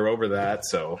 they're over that.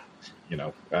 So,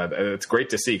 it's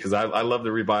great to see because I love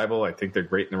the Revival. I think they're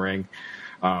great in the ring.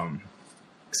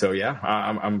 So yeah,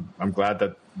 I'm glad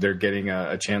that they're getting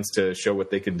a chance to show what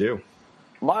they can do.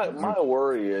 My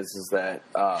worry is that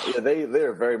they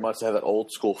very much have that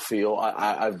old school feel.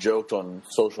 I've joked on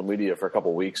social media for a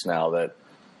couple of weeks now that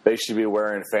they should be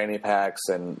wearing fanny packs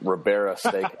and Ribera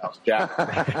Steakhouse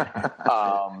jackets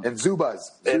and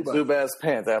Zubaz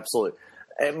pants, absolutely.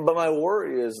 But my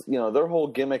worry is, their whole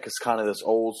gimmick is kind of this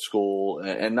old school,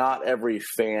 and not every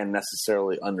fan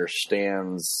necessarily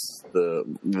understands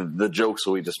the jokes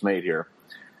that we just made here.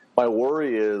 My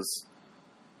worry is,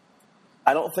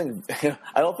 I don't think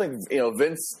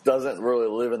Vince doesn't really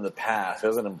live in the past. He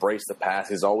doesn't embrace the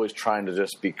past. He's always trying to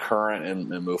just be current and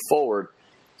move forward.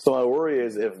 So my worry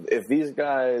is if these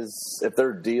guys, if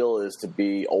their deal is to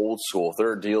be old school, if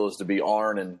their deal is to be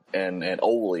Arn and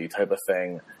Ole type of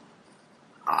thing,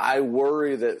 I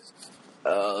worry that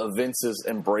Vince is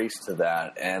embraced to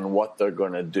that and what they're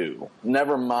going to do.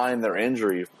 Never mind their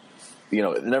injury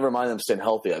never mind them staying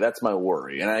healthy. That's my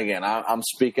worry. And again, I'm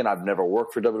speaking. I've never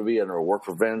worked for WWE. I've never worked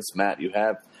for Vince. Matt, you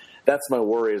have. That's my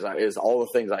worry. Is all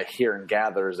the things I hear and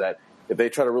gather is that if they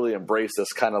try to really embrace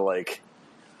this kind of like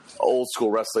old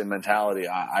school wrestling mentality,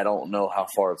 I don't know how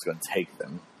far it's going to take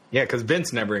them. Yeah, because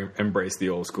Vince never embraced the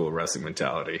old school wrestling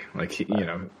mentality. Like,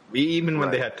 even when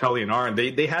they had Tully and Arn,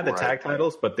 they had the tag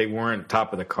titles, but they weren't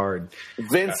top of the card.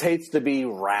 Vince hates to be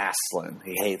wrestling.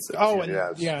 He hates it. Oh,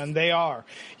 and they are.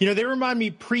 They remind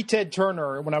me pre-Ted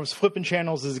Turner when I was flipping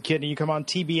channels as a kid, and you come on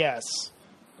TBS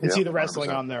and see the wrestling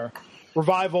 100%. On there.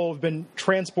 Revival have been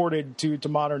transported to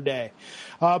modern day.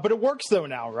 But it works, though,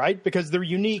 now, right? Because they're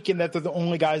unique in that they're the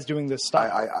only guys doing this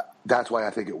stuff. That's why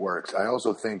I think it works. I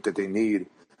also think that they need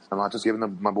 – I'm not just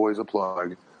giving my boys a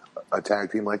plug, a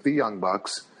tag team like the Young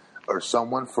Bucks or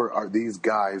someone for these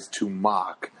guys to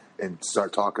mock and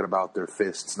start talking about their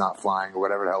fists not flying or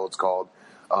whatever the hell it's called,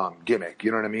 gimmick.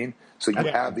 You know what I mean? So you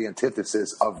have the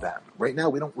antithesis of them. Right now,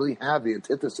 we don't really have the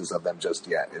antithesis of them just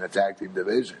yet in a tag team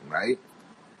division, right?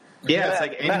 Yeah, it's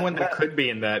like anyone that could be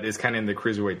in that is kind of in the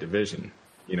cruiserweight division.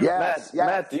 Yes.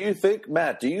 Matt,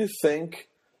 do you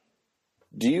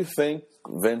think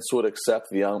Vince would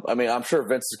accept the young? I mean, I'm sure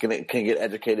Vince can get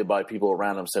educated by people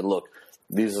around him and say, "Look,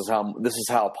 this is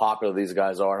how popular these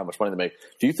guys are, and how much money they make."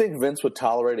 Do you think Vince would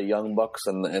tolerate a Young Bucks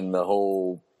and the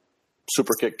whole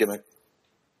super kick gimmick?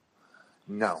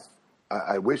 No,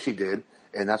 I wish he did,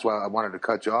 and that's why I wanted to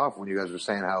cut you off when you guys were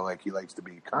saying how like he likes to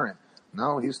be current.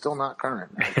 No, he's still not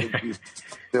current. I think he's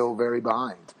still very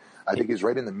behind. I think he's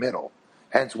right in the middle.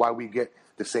 Hence why we get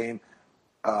the same.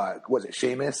 Was it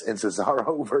Sheamus and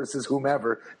Cesaro versus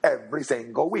whomever every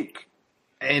single week?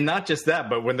 And not just that,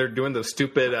 but when they're doing those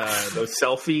stupid those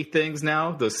selfie things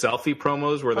now, those selfie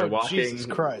promos where they're walking, Jesus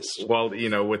Christ,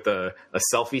 with a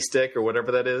selfie stick or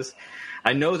whatever that is.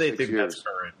 I know they think that's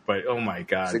current, but oh my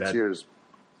god, 6 years.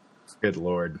 Good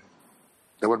Lord,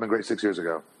 that would have been great 6 years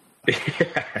ago.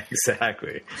 Yeah,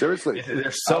 exactly. Seriously,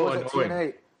 they're so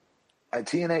annoying. At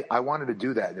TNA, I wanted to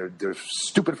do that. They're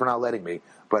stupid for not letting me.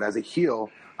 But as a heel,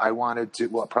 I wanted to.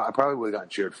 Well, I probably would have gotten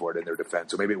cheered for it in their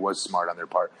defense. So maybe it was smart on their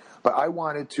part. But I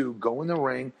wanted to go in the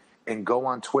ring and go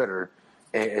on Twitter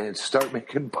and start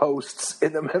making posts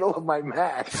in the middle of my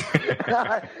match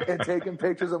and taking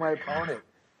pictures of my opponent.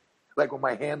 Like with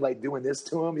my hand, like doing this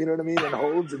to him, you know what I mean? And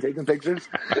holds and taking pictures.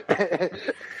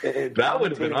 And that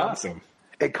would have been awesome.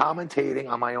 And commentating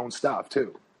on my own stuff,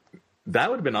 too. That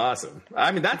would have been awesome.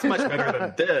 I mean, that's much better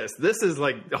than this. This is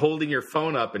like holding your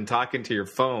phone up and talking to your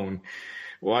phone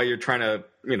while you're trying to,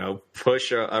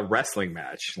 push a wrestling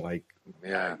match. Like,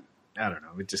 yeah, I don't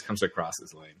know. It just comes across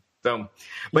as lame. So,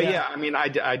 but yeah, I mean,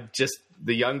 I just,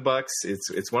 the Young Bucks,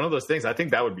 it's one of those things. I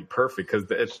think that would be perfect because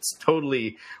it's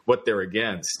totally what they're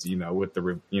against, with the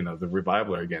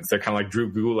Revival are against. They're kind of like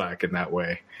Drew Gulak in that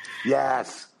way.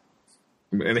 Yes.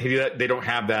 And they don't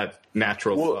have that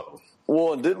natural flow.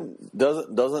 Well,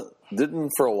 didn't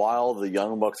for a while the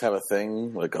Young Bucks have a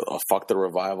thing like a fuck the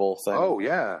Revival thing? Oh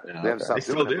yeah, they have stopped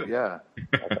doing it. Yeah.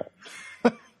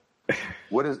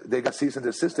 They got cease and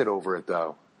desisted over it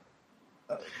though.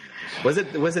 Was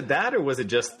it that or was it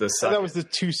just the? That was the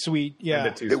Too Sweet.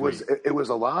 Yeah, it was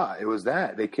a lie. It was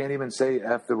that they can't even say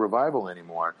F the Revival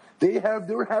anymore. They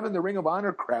were having the Ring of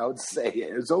Honor crowd say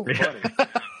it. It was so funny.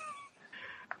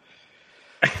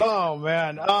 Oh,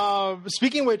 man.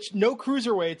 Speaking of which, no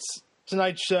cruiserweights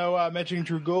tonight's show, mentioning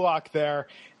Drew Gulak there.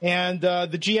 And the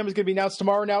GM is going to be announced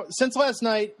tomorrow. Now, since last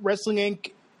night, Wrestling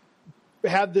Inc.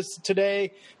 had this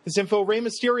today, this info. Rey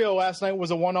Mysterio last night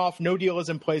was a one-off. No deal is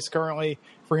in place currently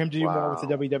for him to do more with the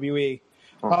WWE.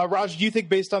 Raj, do you think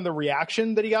based on the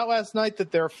reaction that he got last night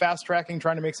that they're fast-tracking,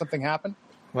 trying to make something happen?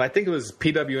 Well, I think it was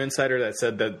PW Insider that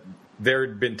said that there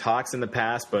had been talks in the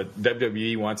past, but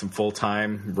WWE wants him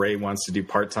full-time. Ray wants to do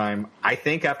part-time. I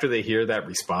think after they hear that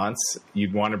response,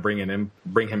 you'd want to bring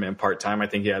him in part-time. I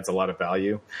think he adds a lot of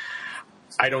value.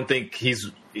 I don't think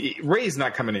Ray's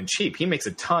not coming in cheap. He makes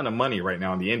a ton of money right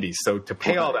now in the indies. So to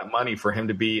pay all that money for him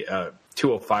to be a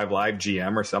 205 Live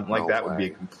GM or something like that would be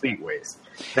a complete waste.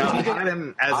 Now, you got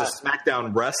him as a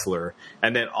SmackDown wrestler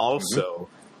and then also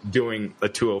doing a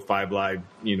 205 Live,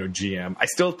 GM. I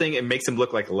still think it makes him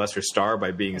look like a lesser star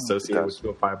by being associated with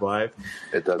 205 Live.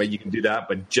 It does. But you can do that.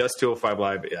 But just 205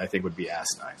 Live, I think, would be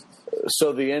asinine.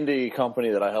 So the indie company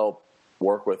that I help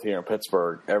work with here in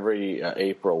Pittsburgh, every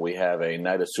April we have a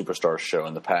Night of Superstars show.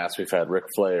 In the past, we've had Ric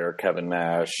Flair, Kevin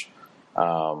Nash, a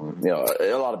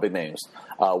lot of big names.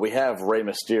 We have Rey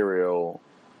Mysterio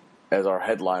as our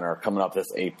headliner coming up this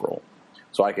April.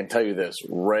 So I can tell you this,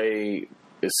 Rey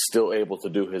is still able to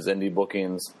do his indie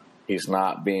bookings. He's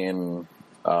not being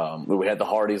we had the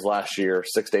Hardys last year,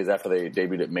 6 days after they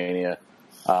debuted at Mania.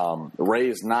 Ray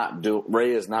is not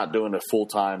doing a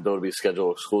full-time WWE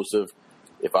schedule exclusive.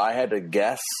 If I had to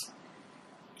guess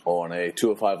on a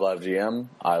 205 Live GM,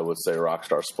 I would say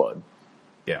Rockstar Spud.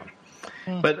 Yeah.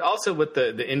 But also with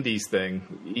the Indies thing,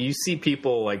 you see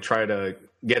people like try to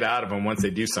get out of them once they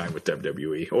do sign with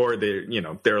WWE, or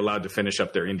they're allowed to finish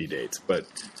up their indie dates. But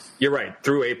you're right,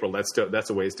 through April, that's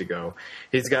a ways to go.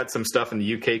 He's got some stuff in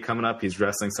the UK coming up. He's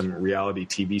wrestling some reality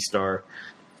TV star.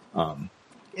 Isn't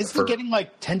he getting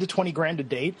like 10 to 20 grand a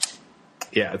date?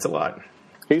 Yeah, it's a lot.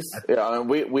 He's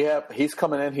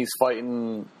coming in. He's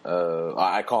fighting.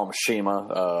 I call him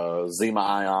Shima. Zima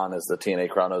Ion, as the TNA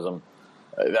crowd knows him.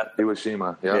 He was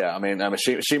Shima. Yeah. I mean,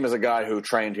 Shima's a guy who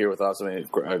trained here with us. I mean,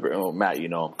 Matt, you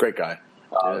know him, great guy.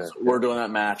 So we're doing that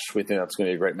match. We think that's going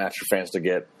to be a great match for fans to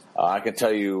get. I can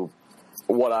tell you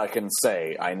what I can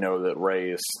say. I know that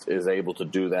Ray is able to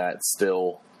do that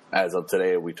still as of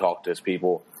today. We talked to his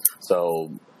people,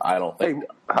 so I don't think. Hey,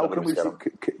 how can we see?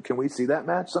 Can we see that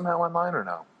match somehow online or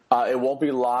no? It won't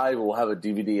be live. We'll have a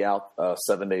DVD out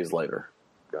 7 days later.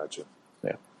 Gotcha.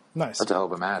 Yeah, nice. That's a hell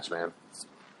of a match, man.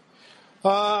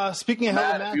 Speaking of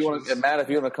hell of matches, Matt, if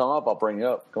you want to come up, I'll bring you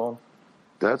up. Come on.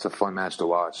 That's a fun match to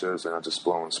watch. Seriously, not just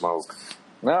blowing smoke.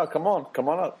 No, come on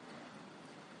up.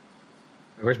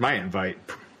 Where's my invite,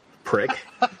 prick?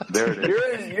 There it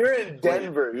is. You're in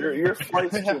Denver. Your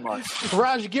flight's too much.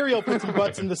 Raj Giri will put some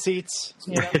butts in the seats.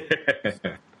 You know?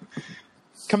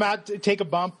 Come out, take a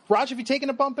bump. Raj, have you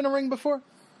taken a bump in a ring before?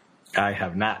 I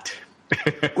have not.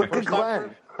 Look at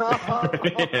Glenn.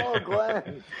 Oh,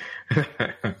 Glenn.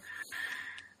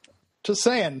 Just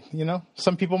saying,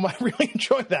 some people might really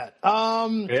enjoy that.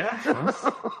 Yeah.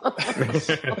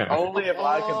 Only if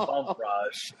I can bump,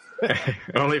 Raj.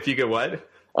 Only if you get what?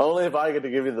 Only if I get to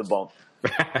give you the bump.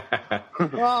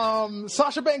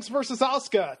 Sasha Banks versus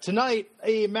Asuka tonight,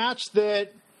 a match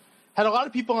that had a lot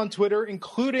of people on Twitter,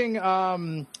 including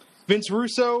Vince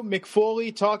Russo, Mick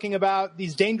Foley, talking about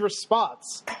these dangerous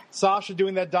spots. Sasha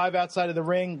doing that dive outside of the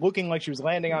ring, looking like she was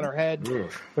landing on her head,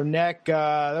 her neck.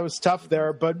 That was tough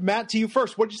there. But Matt, to you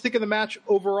first. What did you think of the match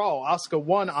overall? Asuka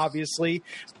won, obviously,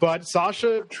 but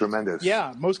Sasha, tremendous.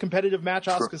 Yeah, most competitive match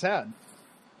Asuka's had.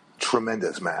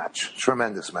 Tremendous match.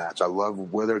 I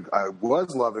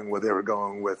was loving where they were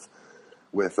going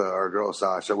with our girl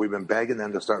Sasha. We've been begging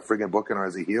them to start friggin' booking her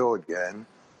as a heel again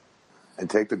and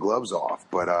take the gloves off.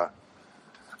 But I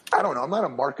don't know. I'm not a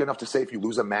mark enough to say if you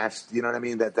lose a match, you know what I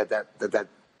mean, that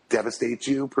devastates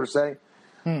you per se.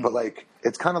 But like,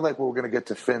 it's kind of like what we're going to get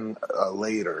to Finn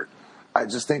later. I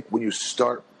just think when you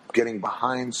start getting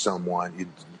behind someone,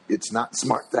 it's not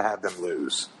smart to have them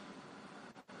lose.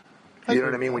 You know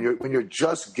what I mean? When you're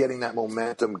just getting that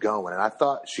momentum going. And I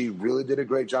thought she really did a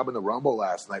great job in the Rumble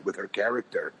last night with her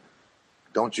character.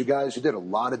 Don't you guys? She did a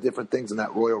lot of different things in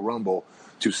that Royal Rumble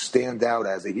to stand out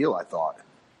as a heel, I thought.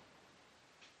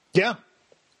 Yeah.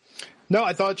 No,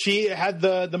 I thought she had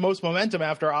the most momentum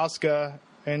after Asuka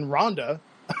and Ronda.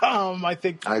 I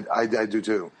think I do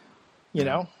too.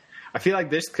 I feel like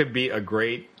this could be a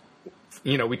great.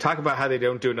 We talk about how they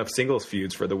don't do enough singles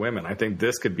feuds for the women. I think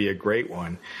this could be a great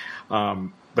one.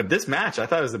 But this match, I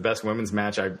thought it was the best women's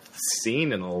match I've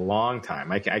seen in a long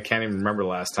time. I can't even remember the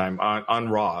last time on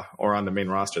Raw or on the main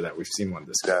roster that we've seen one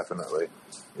this. Definitely.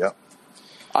 Yep.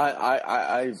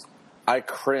 I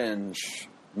cringe,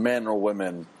 men or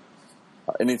women,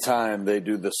 anytime they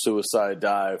do the suicide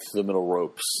dive to the middle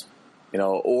ropes,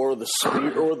 or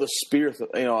the spear.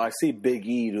 I see Big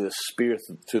E do the spear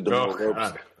to the middle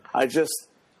ropes. God.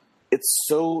 It's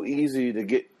so easy to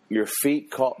get your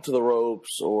feet caught to the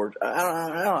ropes, or I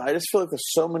don't know. I just feel like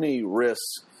there's so many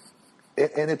risks,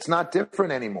 and it's not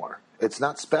different anymore. It's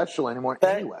not special anymore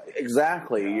anyway.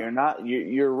 Exactly. You're not.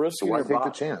 You're risking. So why your take body.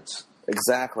 the chance?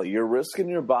 Exactly. You're risking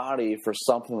your body for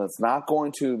something that's not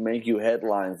going to make you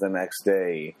headlines the next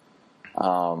day. I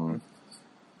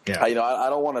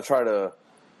don't want to try to,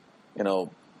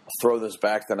 throw this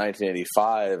back to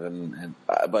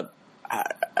 1985, but.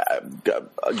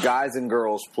 Guys and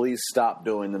girls, please stop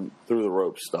doing them through the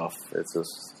rope stuff. It's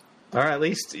just, or at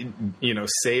least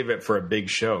save it for a big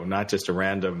show, not just a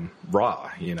random Raw.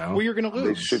 Well, you're going to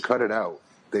lose. They should cut it out.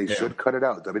 Should cut it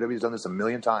out. WWE's done this a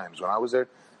million times. When I was there,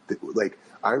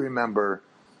 I remember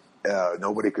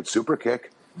nobody could super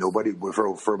kick. Nobody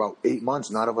for about 8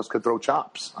 months. None of us could throw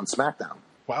chops on SmackDown.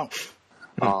 Wow.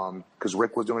 Because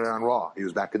Rick was doing it on Raw. He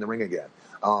was back in the ring again.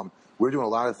 We were doing a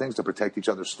lot of things to protect each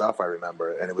other's stuff, I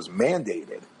remember, and it was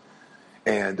mandated.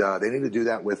 And they need to do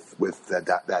that with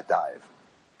that dive.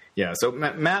 Yeah, so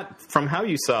Matt, from how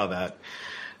you saw that,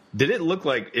 did it look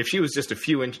like if she was just a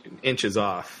few inches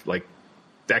off, like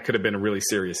that could have been a really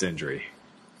serious injury?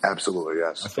 Absolutely,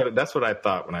 yes. That's what I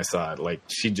thought when I saw it. Like,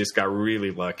 she just got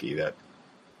really lucky that.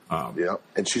 Yeah,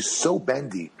 and she's so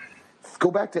bendy. Go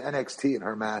back to NXT and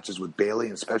her matches with Bayley,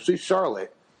 and especially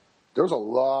Charlotte. There was a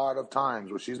lot of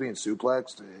times where she's being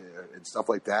suplexed and stuff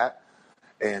like that,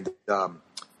 and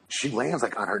she lands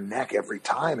like on her neck every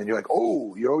time, and you're like,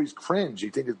 oh, you always cringe.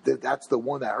 You think that's the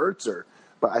one that hurts her.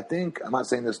 But I think, I'm not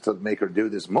saying this to make her do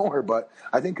this more, but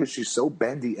I think because she's so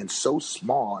bendy and so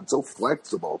small and so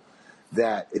flexible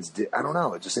that I don't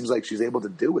know, it just seems like she's able to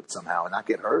do it somehow and not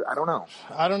get hurt. I don't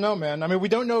know, man. I mean, we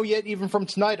don't know yet even from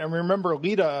tonight. I remember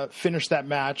Lita finished that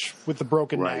match with the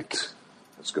broken neck.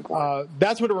 That's a good point.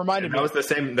 That's what it reminded me. That was the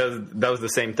same. That was the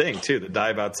same thing too. The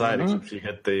dive outside, except she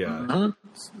hit the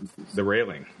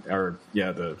railing, or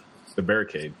the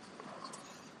barricade.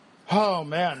 Oh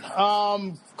man,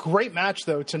 great match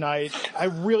though tonight. I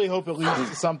really hope it leads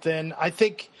to something. I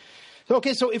think.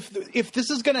 Okay, so if this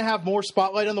is going to have more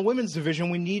spotlight on the women's division,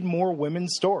 we need more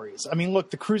women's stories. I mean,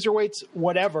 look, the cruiserweights,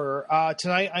 whatever.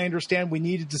 Tonight, I understand we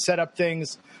needed to set up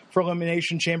things for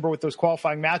Elimination Chamber with those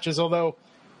qualifying matches, although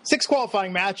 6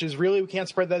 qualifying matches, really, we can't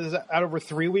spread that out over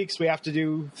 3 weeks. We have to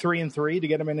do 3 and 3 to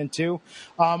get them in 2.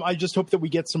 I just hope that we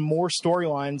get some more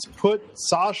storylines. Put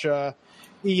Sasha,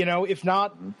 if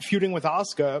not feuding with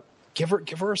Asuka, give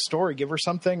her a story. Give her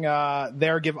something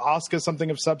there. Give Asuka something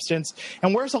of substance.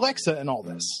 And where's Alexa in all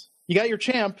this? You got your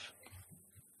champ,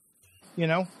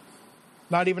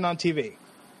 not even on TV.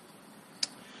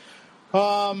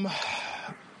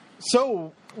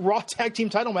 So, Raw Tag Team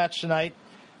title match tonight.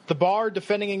 The Bar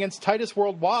defending against Titus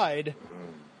Worldwide.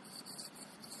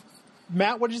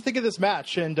 Matt, what did you think of this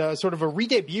match? And sort of a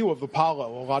re-debut of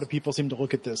Apollo. A lot of people seem to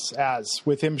look at this as,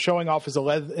 with him showing off his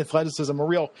athleticism, a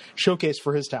real showcase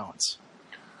for his talents.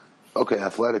 Okay,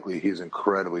 athletically, he's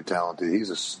incredibly talented. He's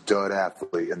a stud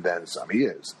athlete, and then some. He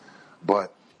is.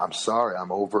 But I'm sorry,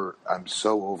 I'm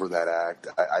so over that act.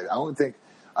 I don't think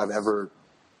I've ever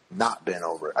not been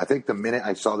over it. I think the minute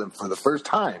I saw them for the first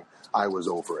time, I was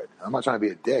over it. I'm not trying to be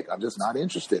a dick. I'm just not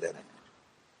interested in it.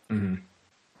 Mm-hmm.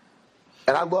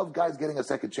 And I love guys getting a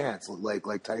second chance,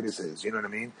 like Titus is, you know what I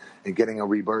mean? And getting a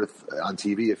rebirth on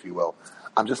TV, if you will.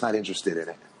 I'm just not interested in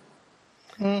it.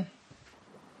 Mm.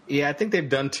 Yeah, I think they've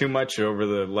done too much over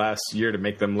the last year to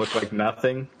make them look like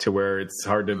nothing, to where it's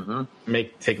hard to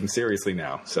take them seriously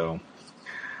now. So,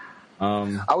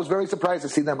 I was very surprised to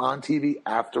see them on TV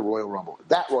after Royal Rumble.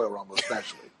 That Royal Rumble,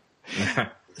 especially.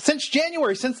 Since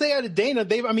January, since they added Dana,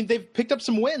 they've picked up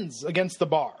some wins against the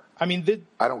Bar. I mean,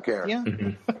 I don't care. Yeah.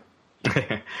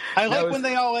 I like when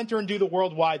they all enter and do the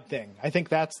worldwide thing. I think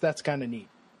that's kind of neat.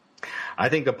 I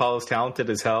think Apollo's talented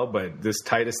as hell, but this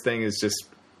Titus thing is just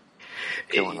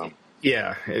killing him.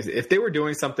 Yeah, if they were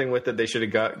doing something with it, they should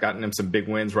have gotten him some big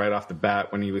wins right off the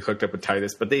bat when he was hooked up with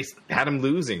Titus. But they had him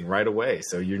losing right away,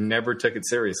 so you never took it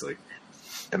seriously.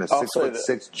 And a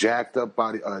 6'6" jacked up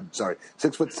body.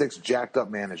 6'6" jacked up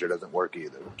manager doesn't work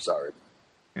either. I'm sorry.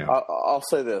 Yeah. I'll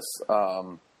say this: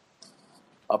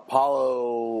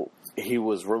 Apollo, he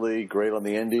was really great on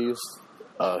the Indies.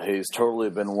 He's totally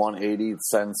been 180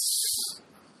 since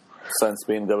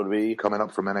being WWE. Coming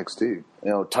up from NXT.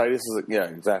 Titus is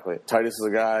exactly. Titus is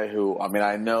a guy who, I mean,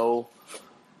 I know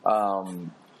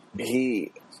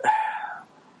he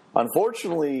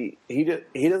unfortunately he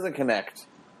doesn't connect.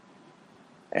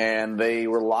 And they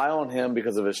rely on him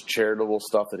because of his charitable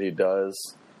stuff that he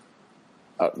does.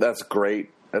 That's great.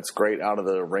 That's great out of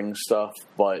the ring stuff,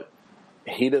 but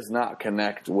he does not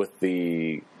connect with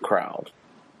the crowd.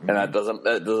 And that doesn't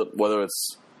whether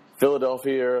it's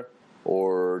Philadelphia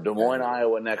or Des Moines,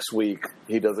 Iowa next week,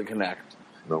 he doesn't connect.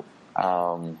 Nope.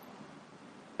 And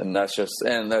that's just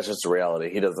the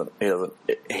reality. He doesn't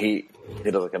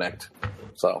connect.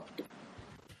 So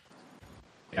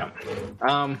yeah.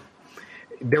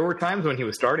 There were times when he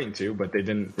was starting to, but they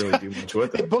didn't really do much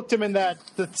with it. They booked him in the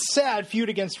sad feud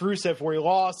against Rusev where he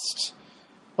lost,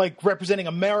 representing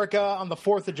America on the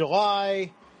 4th of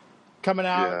July, coming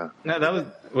out. Yeah. No,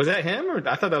 was that him, or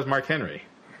I thought that was Mark Henry?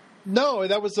 No,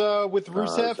 that was with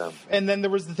Rusev, and then there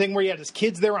was the thing where he had his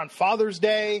kids there on Father's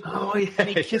Day. Oh, yeah. And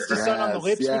he kissed his son on the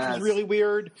lips, which was really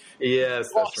weird.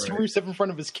 Yes, lost that's right. Rusev in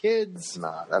front of his kids.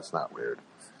 Nah, that's not weird.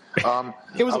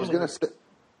 It was. I was going to say.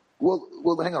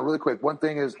 Well, hang on really quick. One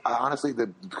thing is, honestly,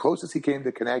 the closest he came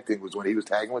to connecting was when he was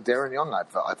tagging with Darren Young, I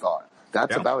thought.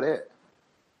 That's about it.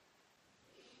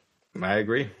 I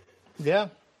agree. Yeah.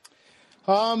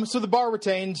 So the Bar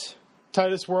retained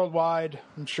Titus Worldwide.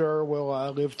 I'm sure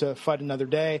will live to fight another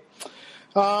day.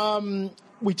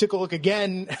 We took a look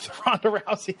again at the Ronda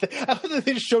Rousey thing. I don't think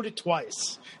they just showed it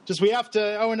twice. Just we have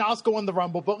to. And Asuka won the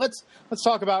Rumble, but let's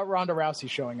talk about Ronda Rousey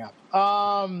showing up.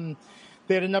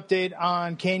 They had an update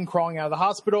on Kane crawling out of the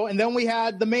hospital. And then we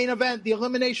had the main event, the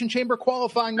Elimination Chamber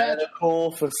qualifying match.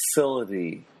 Medical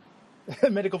facility.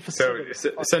 Medical facility.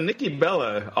 So Nikki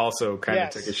Bella also kind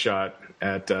of took a shot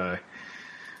at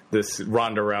this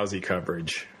Ronda Rousey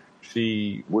coverage.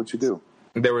 What'd you do?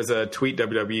 There was a tweet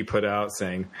WWE put out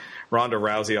saying Ronda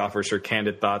Rousey offers her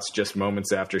candid thoughts just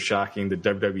moments after shocking the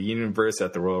WWE Universe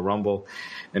at the Royal Rumble.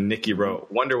 And Nikki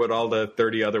wrote, "Wonder what all the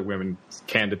 30 other women's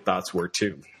candid thoughts were,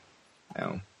 too."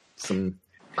 Some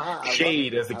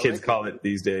shade, as the kids call it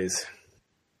these days.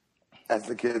 As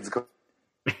the kids call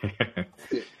it.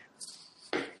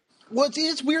 Well,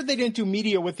 it's weird they didn't do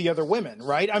media with the other women,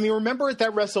 right? I mean, remember at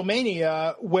that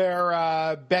WrestleMania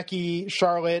where Becky,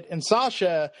 Charlotte, and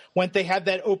Sasha they had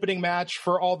that opening match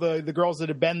for all the girls that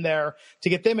had been there to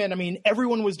get them in. I mean,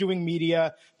 everyone was doing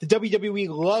media. The WWE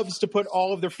loves to put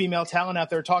all of their female talent out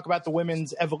there, talk about the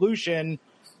women's evolution.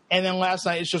 And then last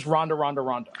night, it's just Ronda.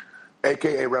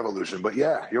 AKA Revolution. But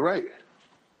yeah, you're right.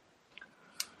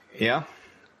 Yeah.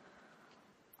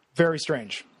 Very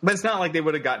strange. But it's not like they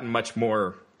would have gotten much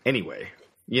more anyway.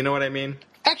 You know what I mean?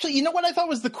 Actually, you know what I thought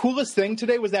was the coolest thing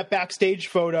today was that backstage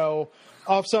photo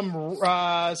of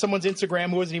someone's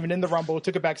Instagram who wasn't even in the Rumble,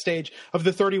 took it backstage, of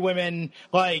the 30 women,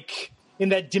 like, in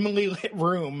that dimly lit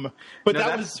room. But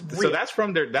was real. So that's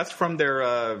from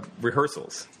their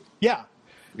rehearsals. Yeah.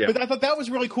 Yeah. But I thought that was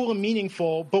really cool and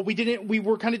meaningful, but we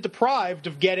were kind of deprived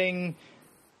of getting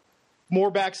more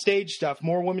backstage stuff,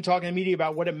 more women talking to media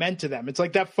about what it meant to them. It's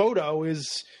like that photo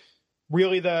is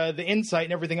really the insight,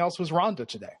 and everything else was Ronda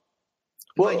today.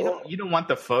 Well, you don't want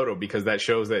the photo because that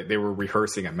shows that they were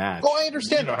rehearsing a match. Oh, I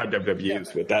understand. You know how WWE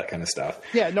is with that kind of stuff.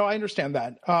 Yeah, no, I understand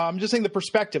that. I'm just saying the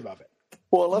perspective of it.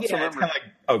 Well, let's remember. It's kind of like,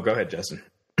 oh, go ahead, Justin.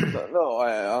 No,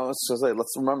 I was just say,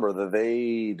 let's remember that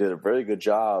they did a very good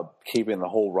job keeping the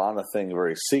whole Ronda thing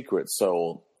very secret.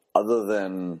 So, other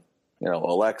than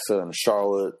Alexa and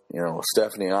Charlotte,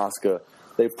 Stephanie and Asuka,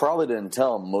 they probably didn't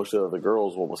tell most of the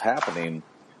girls what was happening.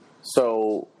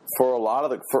 So, for a lot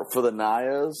of for the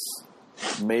Nias,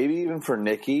 maybe even for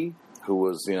Nikki, who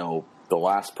was the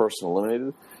last person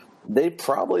eliminated, they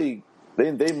probably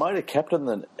they might have kept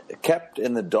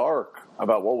in the dark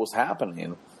about what was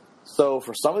happening. So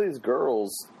for some of these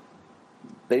girls,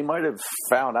 they might have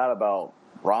found out about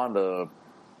Ronda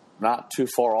not too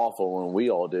far off of when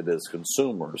we all did as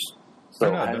consumers.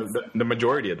 So the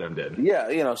majority of them did.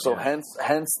 Yeah,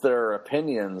 hence their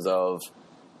opinions of,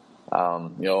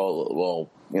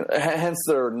 hence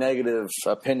their negative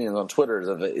opinions on Twitter.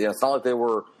 It's not like they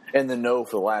were in the know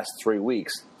for the last 3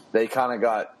 weeks. They kind of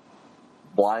got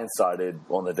blindsided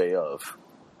on the day of.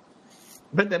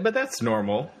 But that's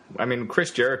normal. I mean,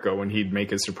 Chris Jericho, when he'd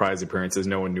make his surprise appearances,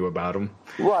 no one knew about him.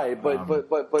 Right, but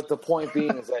the point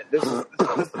being is that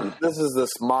this is this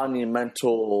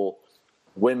monumental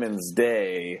Women's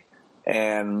Day,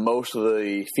 and most of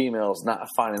the females not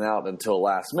finding out until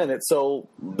last minute, so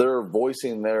they're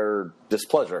voicing their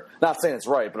displeasure. Not saying it's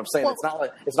right, but I'm saying it's not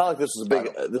like this was a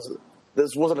big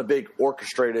this wasn't a big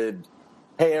orchestrated.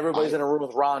 Hey, everybody's in a room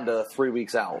with Ronda 3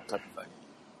 weeks out type of thing.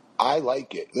 I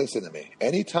like it. Listen to me.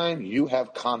 Anytime you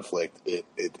have conflict, it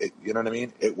you know what I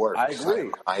mean? It works. I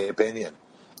agree. My opinion.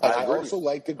 And I also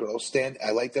like the girls I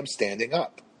like them standing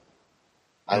up.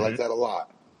 I like that a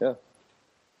lot. Yeah.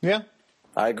 Yeah.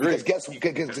 I agree.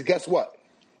 Because guess what?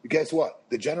 Guess what?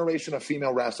 The generation of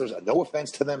female wrestlers, no offense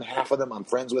to them, half of them I'm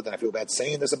friends with, and I feel bad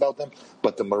saying this about them,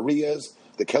 but the Marias,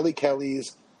 the Kelly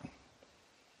Kellys,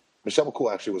 Michelle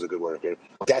McCool actually was a good word.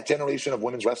 That generation of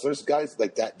women's wrestlers, guys,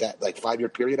 like that 5-year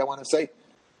period, I want to say,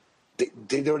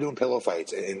 they were doing pillow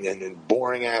fights and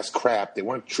boring ass crap. They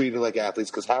weren't treated like athletes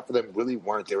because half of them really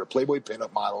weren't. They were Playboy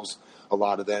pinup models, a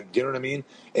lot of them. Do you know what I mean?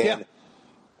 And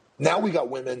now we got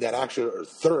women that actually are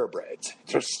thoroughbreds.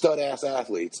 They're stud ass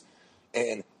athletes,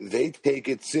 and they take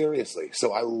it seriously.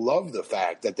 So I love the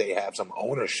fact that they have some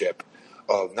ownership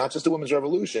of not just the women's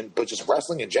revolution, but just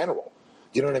wrestling in general.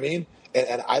 Do you know what I mean?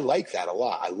 And I like that a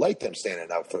lot. I like them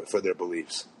standing up for their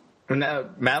beliefs. Now,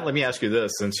 Matt, let me ask you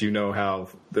this, since you know how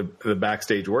the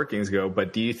backstage workings go,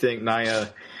 but do you think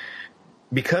Nia,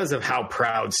 because of how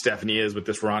proud Stephanie is with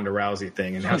this Ronda Rousey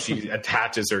thing and how she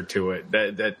attaches her to it,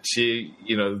 that she,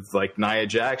 like Nia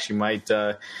Jax, she might,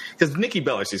 because Nikki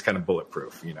Bella, she's kind of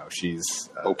bulletproof, she's...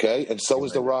 okay, and so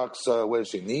is The Rock's, what is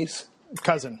she, niece?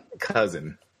 Cousin.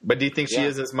 But do you think she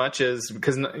is as much as,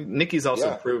 because Nikki's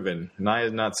also proven,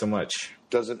 Nia's not so much.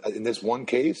 In this one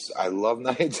case, I love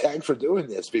Nia Jax for doing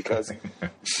this because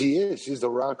she's The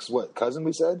Rock's cousin,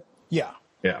 we said? Yeah.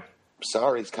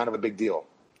 Sorry, it's kind of a big deal.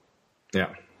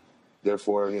 Yeah.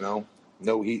 Therefore,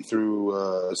 no heat through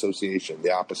association.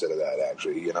 The opposite of that,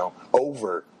 actually,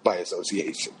 over by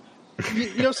association.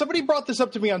 Somebody brought this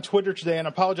up to me on Twitter today, and I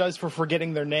apologize for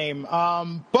forgetting their name.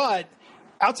 But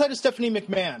outside of Stephanie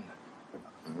McMahon,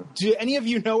 do any of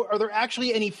you know, are there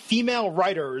actually any female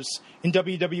writers in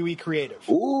WWE creative?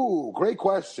 Ooh, great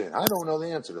question. I don't know the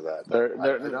answer to that. There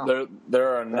are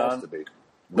There has none. to be.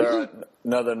 There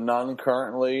are none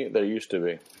currently. There used to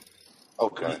be.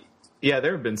 Okay. Yeah,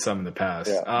 there have been some in the past.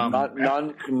 Yeah,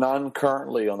 none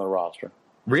currently on the roster.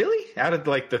 Really? Out of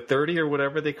like the 30 or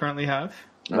whatever they currently have?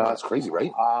 No, that's crazy,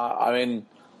 right? I mean,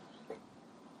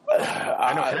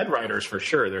 I know head writers for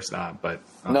sure there's not, but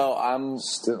no, I'm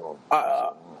Still.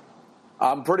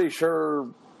 I'm pretty sure.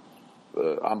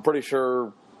 I'm pretty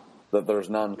sure that there's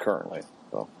none currently.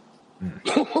 So.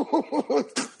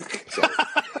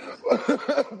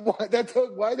 Why did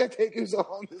that take you so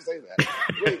long to say that?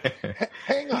 Wait,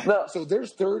 hang on. No. So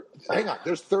there's 30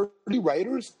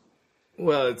 writers?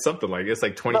 well, it's something like it's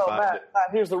like No, 25. Matt,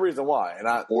 here's the reason why.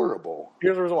 Horrible.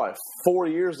 Here's the reason why. 4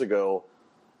 years ago,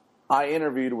 I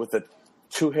interviewed with the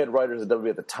two head writers at WWE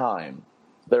at the time.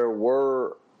 There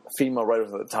were female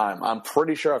writers at the time. I'm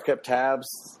pretty sure I've kept tabs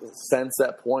since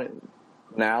that point.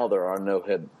 Now there are no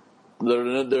head.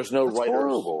 There's no That's writers.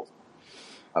 horrible.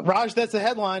 Raj, that's a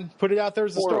headline. Put it out there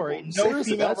as a story. Horrible. No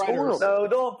Seriously, female that's writers. horrible. No,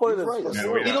 don't put it as Right.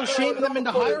 No, we It'll shame them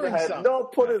into hiring some.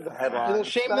 Don't put it as a headline. It'll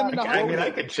shame them into I hiring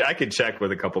mean, some. I could check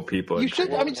with a couple people. You and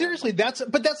should. I mean, seriously, that's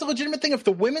a legitimate thing. If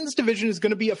the women's division is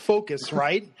going to be a focus,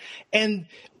 right, and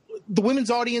the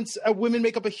women's audience, women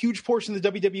make up a huge portion of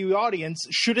the WWE audience,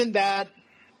 shouldn't that?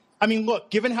 I mean, look,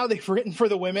 given how they've written for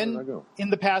the women in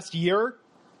the past year,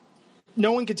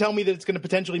 no one can tell me that it's going to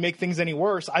potentially make things any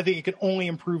worse. I think it could only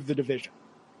improve the division.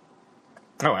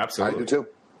 Oh, I absolutely. do too.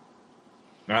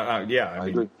 Yeah, I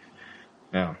agree.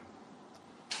 Yeah.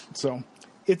 So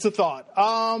it's a thought.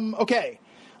 Okay,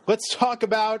 let's talk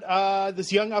about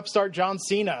this young upstart John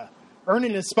Cena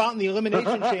earning a spot in the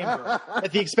Elimination Chamber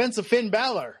at the expense of Finn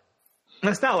Balor.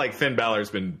 It's not like Finn Balor's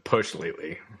been pushed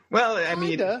lately. Well, I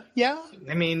mean, Kinda, yeah.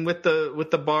 I mean, with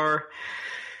the bar.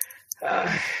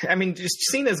 I mean, just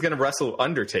Cena's going to wrestle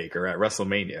Undertaker at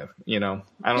WrestleMania. You know,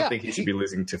 I don't Yeah. think he should be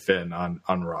losing to Finn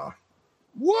on Raw.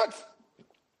 What?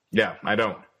 Yeah, I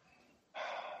don't.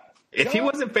 If he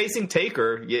wasn't facing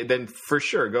Taker, yeah, then for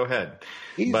sure, go ahead.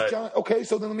 He's But- John. Okay,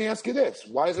 so then let me ask you this: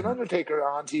 why is an Undertaker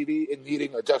on TV and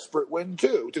needing a desperate win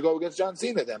too to go against John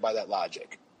Cena? Then, by that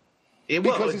logic,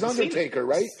 because he's Undertaker,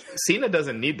 right? Cena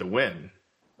doesn't need the win.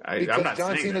 Because I'm not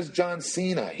John saying Cena's that. John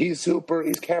Cena. He's super.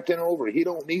 He's captain over. He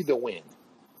don't need the win.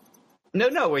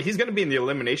 No, he's going to be in the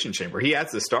Elimination Chamber. He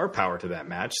adds the star power to that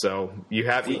match, so you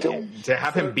have to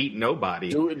have him beat nobody.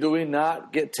 Do we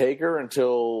not get Taker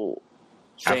until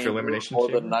After Chamber Elimination or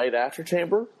the Chamber? night after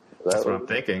Chamber? That's what I'm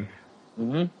thinking.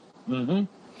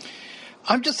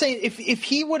 I'm just saying, if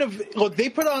he would have look, they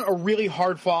put on a really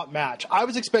hard fought match. I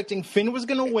was expecting Finn was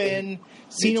going to win,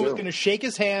 Cena was too. going to shake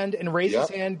his hand and raise his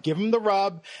Yep. hand, give him the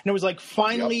rub, and it was like,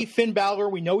 finally, Yep. Finn Balor.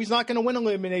 We know he's not going to win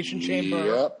Elimination Chamber,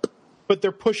 Yep. but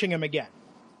they're pushing him again.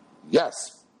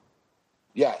 Yes.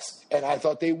 And I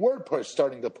thought they were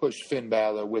starting to push Finn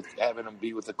Balor with having him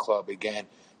be with the club again,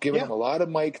 giving Yeah. him a lot of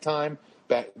mic time,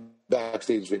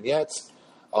 backstage vignettes.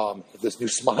 This new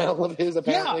smile of his,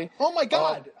 apparently. Yeah. Oh my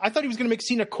God! I thought he was going to make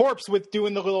Cena corpse with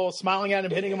doing the little smiling at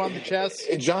him, hitting him on the chest.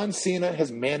 John Cena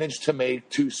has managed to make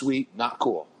Too Sweet not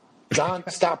cool. John,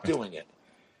 stop doing it.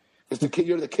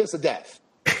 You're the kiss of death.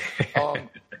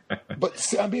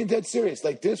 But I'm being dead serious.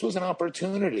 Like, this was an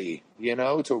opportunity,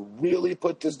 to really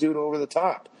put this dude over the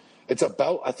top. It's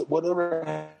about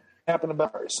whatever happened to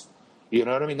Bowers. You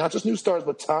know what I mean? Not just new stars,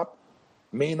 but top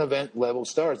main event level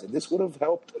stars. And this would have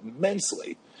helped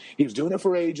immensely. He was doing it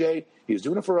for AJ. He was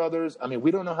doing it for others. I mean,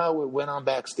 we don't know how it went on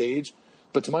backstage.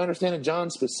 But to my understanding, John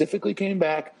specifically came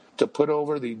back to put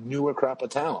over the newer crop of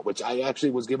talent, which I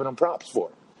actually was giving him props for.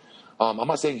 I'm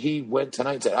not saying he went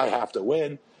tonight and said, I have to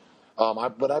win.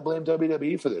 But I blame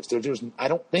WWE for this. I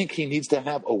don't think he needs to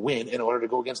have a win in order to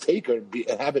go against Taker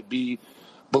and have it be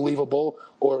believable,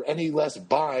 or any less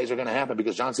buys are going to happen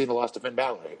because John Cena lost to Finn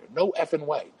Balor here. No effing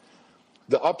way.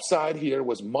 The upside here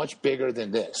was much bigger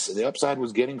than this. The upside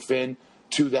was getting Finn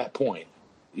to that point.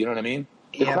 You know what I mean?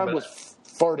 The crowd was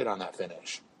farted on that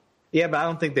finish. Yeah, but I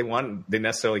don't think they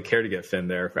necessarily care to get Finn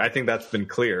there. I think that's been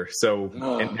clear. So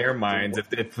in their minds,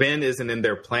 if Finn isn't in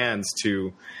their plans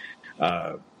to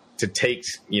take,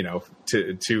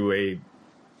 to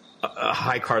a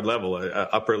high card level, a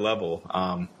upper level,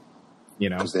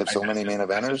 Because they have so many main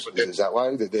eventers? Is that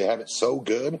why? That they have it so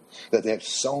good that they have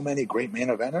so many great main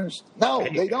eventers? No,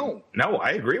 they don't. No,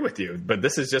 I agree with you. But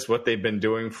this is just what they've been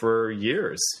doing for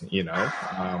years, He's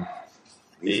healthy.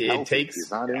 It takes...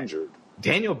 He's not injured.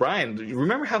 Daniel Bryan,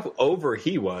 remember how over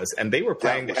he was, and they were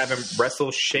planning to have him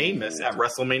wrestle Sheamus at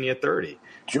WrestleMania 30. Do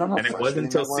you know how and it wasn't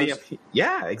until CM.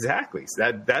 Yeah, exactly.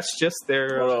 So that's just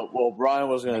their. Well, Bryan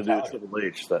was going to do Triple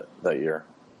H that year.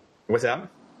 What's that?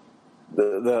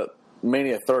 The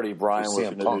Mania 30, Bryan was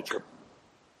going to do Triple.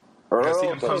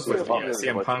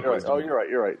 CM Punk was. Oh,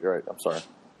 you're right. I'm sorry.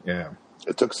 Yeah.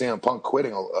 It took CM Punk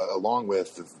quitting along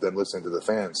with them listening to the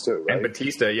fans too, right? And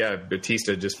Batista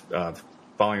just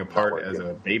falling apart as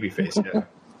a babyface.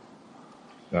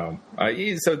 Yeah.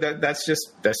 So that's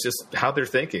just how they're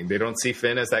thinking. They don't see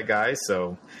Finn as that guy.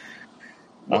 So,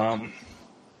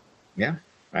 yeah.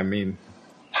 I mean,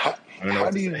 how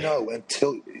do you know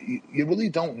until you really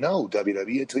don't know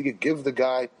WWE until you give the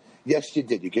guy? Yes, you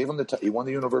did. You gave him he won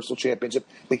the Universal Championship,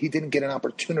 but he didn't get an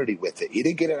opportunity with it. He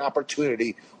didn't get an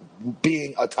opportunity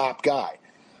being a top guy,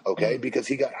 okay, because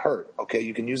he got hurt. Okay,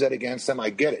 you can use that against him. I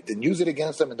get it. Then use it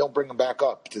against him and don't bring him back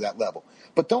up to that level.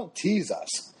 But don't tease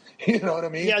us. You know what I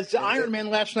mean? Yeah, it's Iron Man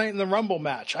last night in the Rumble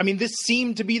match. I mean, this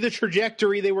seemed to be the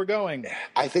trajectory they were going.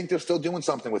 I think they're still doing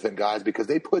something with him, guys, because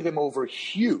they put him over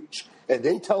huge. And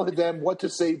they tell them what to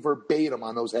say verbatim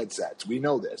on those headsets. We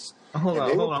know this. Hold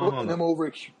on. Him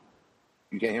over.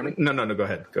 You can't hear me? No. Go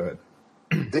ahead.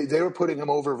 They were putting him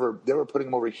over. They were putting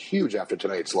him over huge after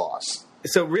tonight's loss.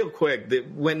 So real quick,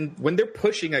 when they're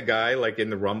pushing a guy like in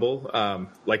the Rumble,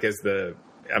 like as a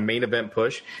main event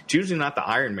push, it's usually not the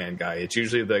Iron Man guy. It's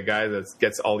usually the guy that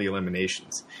gets all the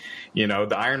eliminations. You know,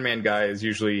 the Iron Man guy is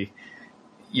usually,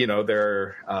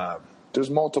 they're. There's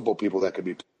multiple people that could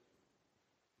be.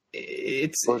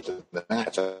 It's pushed in the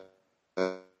match.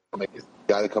 The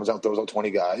guy that comes out and throws out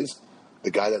 20 guys. The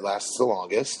guy that lasts the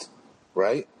longest,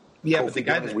 right? Yeah, Kofi but the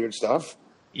guy does weird stuff.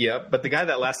 Yeah, but the guy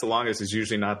that lasts the longest is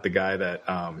usually not the guy that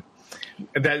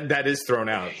that is thrown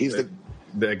out. He's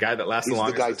the guy that lasts the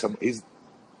longest.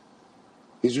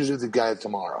 He's usually the guy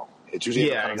tomorrow. It's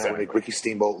usually exactly. Ricky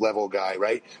Steamboat level guy,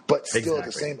 right? But still at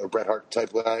the same, or Bret Hart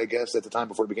type guy, I guess, at the time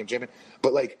before he became champion.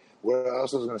 But like, what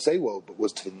else I was going to say,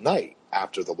 was tonight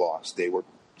after the loss, they were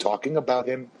talking about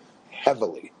him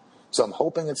heavily. So I'm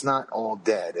hoping it's not all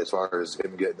dead as far as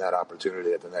him getting that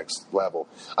opportunity at the next level.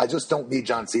 I just don't need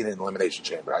John Cena in the Elimination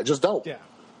Chamber. I just don't. Yeah.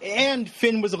 And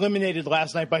Finn was eliminated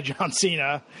last night by John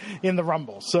Cena in the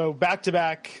Rumble. So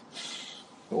back-to-back.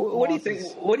 What do you think?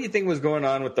 What do you think was going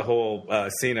on with the whole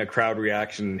Cena crowd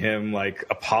reaction? Him like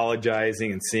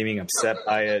apologizing and seeming upset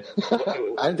by it.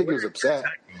 I didn't think he was upset.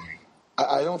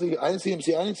 I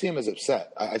didn't see him as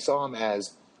upset. I saw him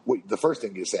as the first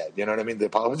thing you said. You know what I mean? The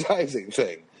apologizing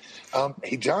thing.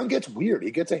 John gets weird.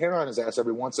 He gets a hair on his ass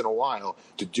every once in a while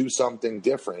to do something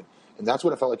different, and that's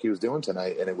what I felt like he was doing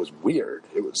tonight. And it was weird.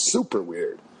 It was super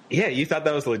weird. Yeah, you thought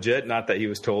that was legit, not that he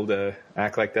was told to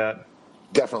act like that.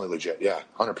 Definitely legit, yeah,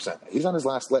 100%. He's on his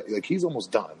last leg. Like, he's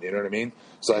almost done, you know what I mean?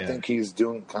 So I think he's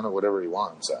doing kind of whatever he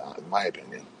wants, in my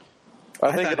opinion.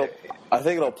 I think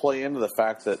it'll play into the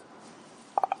fact that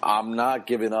I'm not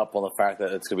giving up on the fact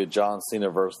that it's going to be John Cena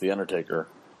versus The Undertaker.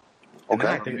 Okay,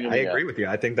 I agree with you.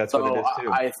 I think that's what it is,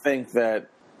 too. I think that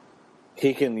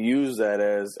he can use that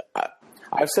as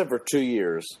I've said for 2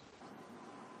 years,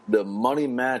 the money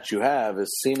match you have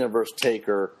is Cena versus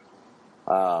Taker.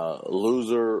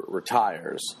 Loser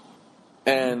retires,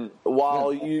 and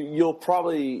while you'll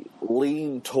probably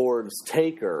lean towards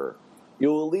Taker,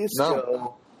 you'll at least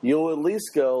go.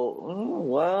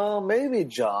 Well, maybe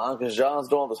John, because John's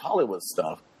doing all this Hollywood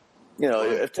stuff. You know,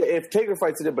 if Taker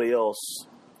fights anybody else,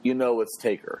 it's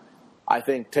Taker. I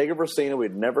think Taker versus Cena,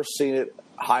 we'd never seen it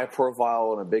high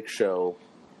profile in a big show,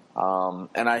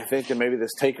 and I think that maybe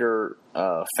this Taker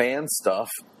fan stuff.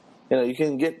 You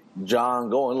can get John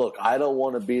going. Look, I don't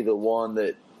want to be the one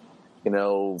that,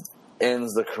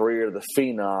 ends the career of the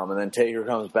Phenom, and then Taker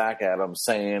comes back at him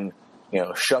saying,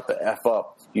 shut the F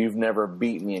up. You've never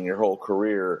beat me in your whole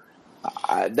career.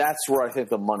 That's where I think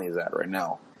the money's at right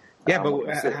now. Yeah, but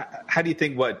how do you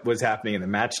think what was happening in the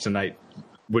match tonight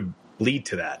would lead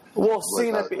to that? Well,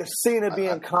 Cena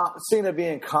being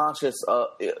conscious.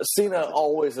 Cena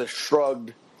always has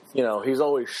shrugged. He's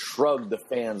always shrugged the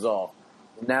fans off.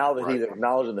 Now that he's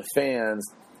acknowledging the fans,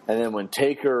 and then when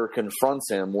Taker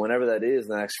confronts him, whenever that is in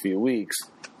the next few weeks,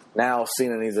 now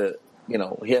Cena needs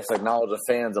he has to acknowledge the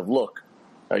fans of, look,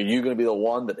 are you going to be the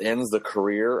one that ends the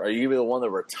career? Are you going to be the one that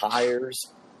retires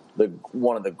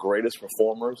one of the greatest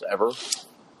performers ever?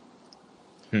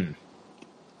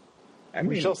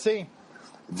 We shall see.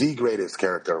 The greatest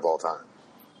character of all time.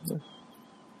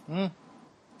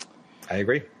 I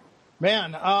agree.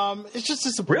 Man, it's just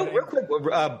disappointing. Real quick,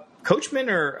 Coachman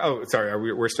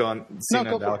we're still on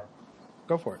Cena? No,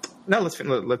 go for it. No, let's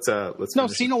No,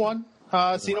 Cena won.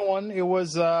 Cena won. It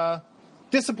was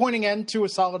disappointing end to a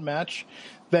solid match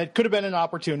that could have been an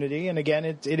opportunity. And again,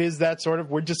 it is that sort of,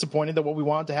 we're disappointed that what we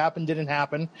wanted to happen didn't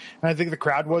happen. And I think the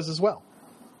crowd was as well.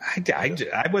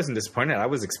 I wasn't disappointed. I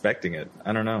was expecting it.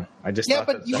 I don't know. I just thought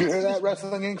Did you hear that,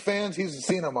 Wrestling Inc. fans? He's a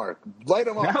Cena mark. Light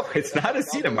him up. No, it's not a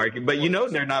Cena mark. But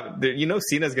they're not.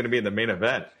 Cena's going to be in the main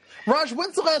event. Raj,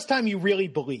 when's the last time you really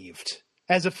believed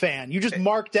as a fan? You just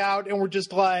marked out and were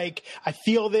just like, I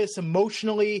feel this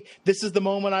emotionally. This is the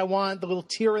moment I want. The little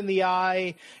tear in the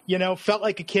eye. Felt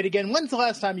like a kid again. When's the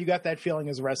last time you got that feeling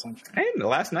as a wrestling fan? And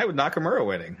last night with Nakamura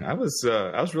winning, I was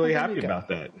really happy about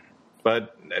that.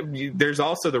 But there's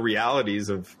also the realities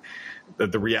of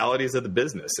the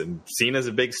business, and Cena's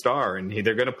a big star, and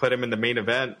they're going to put him in the main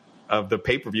event of the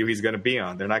pay-per-view he's going to be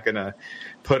on. They're not going to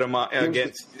put him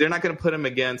against. They're not going to put him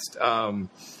against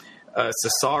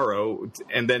Cesaro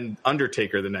and then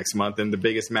Undertaker the next month in the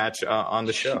biggest match on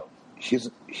the show. He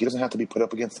doesn't have to be put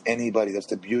up against anybody. That's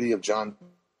the beauty of John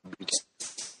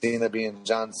Cena being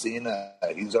John Cena.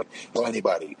 He's not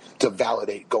anybody to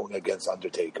validate going against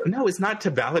Undertaker. No, it's not to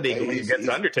validate going against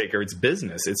Undertaker. It's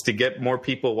business. It's to get more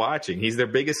people watching. He's their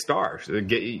biggest star,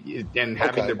 and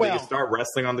having their biggest star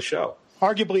wrestling on the show.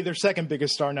 Arguably their second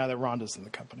biggest star now that Ronda's in the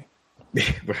company.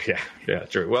 Yeah,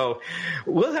 true. Well,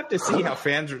 we'll have to see how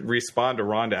fans respond to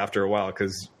Ronda after a while,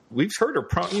 because we've heard her.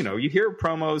 You hear her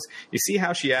promos, you see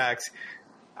how she acts.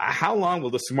 How long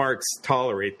will the Smarks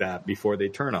tolerate that before they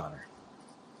turn on her?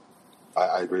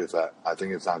 I agree with that. I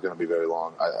think it's not going to be very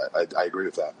long. I agree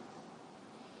with that.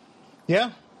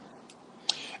 Yeah.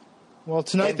 Well,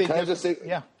 tonight can I just say?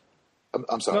 Yeah.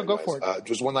 I'm sorry. No, go guys. for it.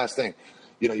 Just one last thing.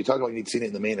 You talk about you need Cena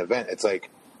in the main event. It's like,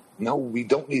 no, we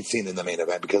don't need Cena in the main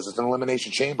event because it's an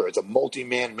elimination chamber. It's a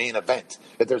multi-man main event.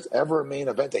 If there's ever a main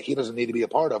event that he doesn't need to be a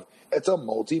part of, it's a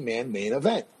multi-man main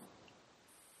event.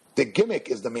 The gimmick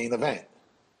is the main event.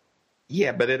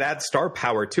 Yeah, but it adds star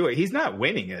power to it. He's not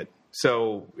winning it.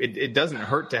 So it doesn't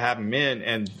hurt to have him in,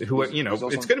 and it's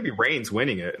going to be Reigns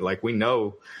winning it. Like, we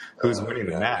know who's winning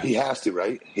the match. He has to,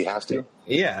 right? He has to.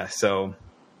 Yeah. So,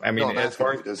 I mean, as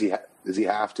far as does he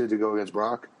have to go against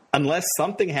Brock? Unless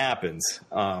something happens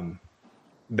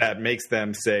that makes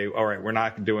them say, "All right, we're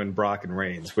not doing Brock and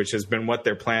Reigns," which has been what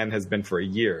their plan has been for a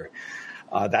year.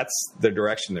 That's the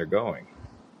direction they're going.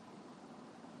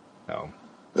 So.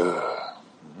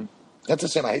 That's the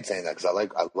same. I hate saying that because I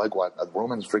like what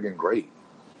Roman's friggin' great.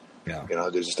 Yeah.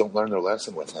 They just don't learn their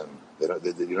lesson with him. They don't.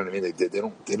 You know what I mean?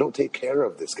 They don't take care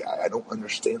of this guy. I don't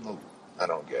understand I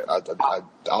don't get.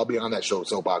 I'll be on that show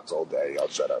soapbox all day. I'll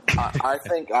shut up. I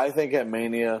think at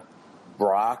Mania,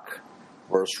 Brock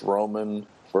versus Roman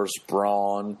versus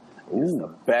Braun is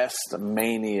the best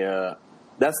Mania.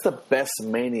 That's the best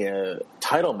Mania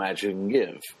title match you can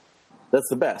give. That's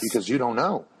the best because you don't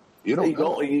know. You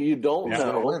don't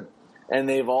know. And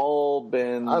they've all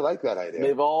been. I like that idea.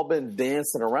 They've all been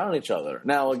dancing around each other.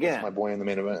 Now again, that's my boy in the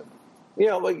main event.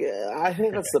 I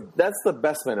think that's the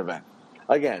best main event.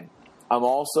 Again, I'm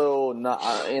also not.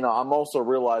 I'm also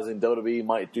realizing WWE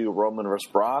might do Roman versus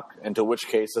Brock, and to which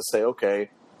case to say, okay,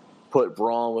 put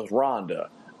Braun with Ronda.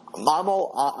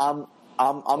 I'm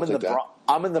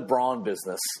in the Braun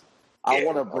business. I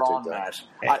want a Braun match.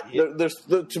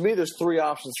 To me, there's three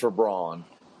options for Braun.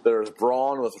 There's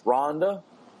Braun with Ronda.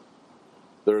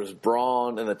 There's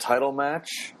Braun in a title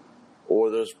match, or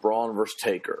there's Braun versus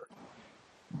Taker.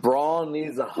 Braun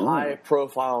needs a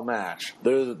high-profile match.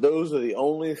 Those are the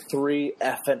only three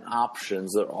effing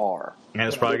options there are. And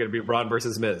it's probably going to be Braun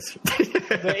versus Miz.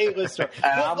 The A-lister.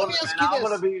 I'm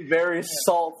going to be very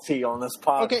salty on this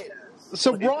podcast. Okay,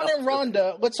 so Braun and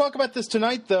Ronda, let's talk about this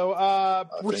tonight, though.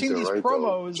 We're seeing these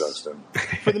promos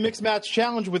for the Mixed Match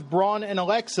Challenge with Braun and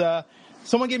Alexa.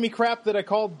 Someone gave me crap that I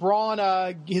called Braun,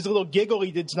 his little giggle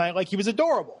he did tonight, like he was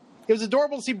adorable. It was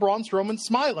adorable to see Braun Strowman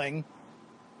smiling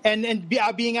and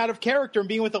being out of character and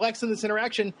being with Alexa in this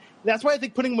interaction. That's why I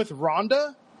think putting him with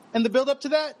Ronda and the build-up to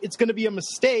that, it's going to be a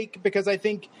mistake because I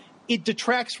think it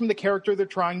detracts from the character they're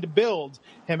trying to build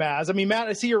him as. I mean, Matt,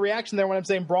 I see your reaction there when I'm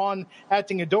saying Braun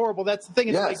acting adorable. That's the thing.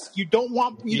 It's like you don't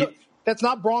want that's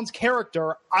not Braun's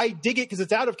character. I dig it because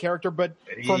it's out of character, but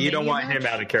you don't want him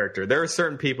out of character. There are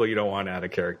certain people you don't want out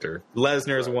of character.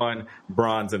 Lesnar's one,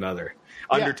 Braun's another,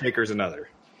 Undertaker's another,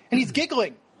 and he's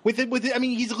giggling with it. I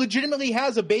mean, he legitimately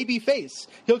has a baby face.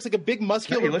 He looks like a big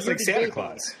muscular. He looks like Santa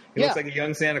Claus. He looks like a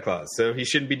young Santa Claus. So he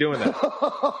shouldn't be doing that.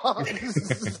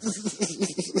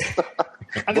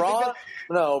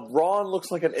 Braun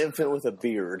looks like an infant with a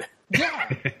beard.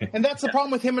 Yeah, and that's the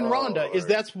problem with him and Ronda is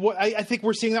that's what I think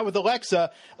we're seeing that with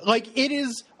Alexa. Like, it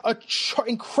is a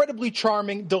incredibly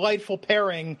charming, delightful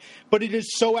pairing, but it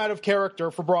is so out of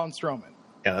character for Braun Strowman.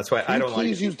 Yeah, that's why I don't like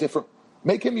it. Use different.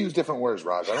 Make him use different words,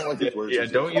 Raj. I don't like these words. Yeah,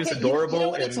 don't use adorable. You know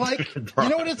what it's like? You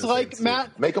know what it's like,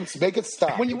 Matt? Make it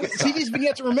stop. When you see these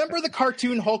vignettes, remember the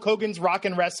cartoon Hulk Hogan's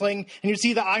Rockin' Wrestling, and you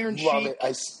see the Iron Love Sheik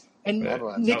it. and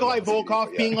No, Nikolai no,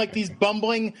 Volkov yeah. being like these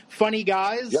bumbling, funny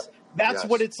guys? Yep. That's Yes.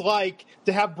 what it's like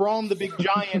to have Braun the Big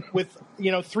Giant with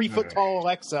 3 foot tall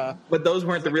Alexa. But those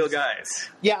weren't the real guys.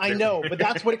 Yeah, I know, but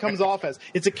that's what it comes off as.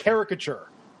 It's a caricature.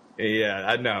 Yeah,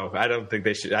 I know. I don't think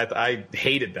they should. I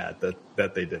hated that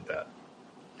they did that.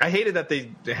 I hated that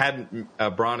they had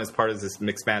Braun as part of this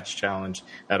mixed match challenge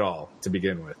at all to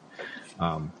begin with.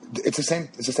 It's the same.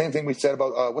 It's the same thing we said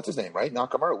about what's his name, right?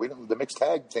 Nakamura. The mixed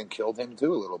tag thing killed him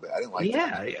too a little bit. I didn't like.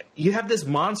 Yeah, you have this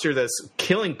monster that's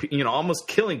killing, almost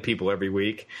killing people every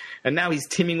week, and now he's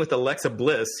teaming with Alexa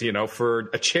Bliss,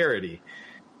 for a charity.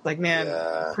 Like, man,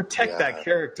 protect that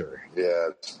character. Yeah.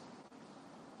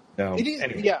 No,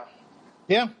 Anyway.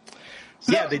 Yeah.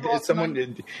 So yeah, they did. Someone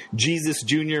did. Jesus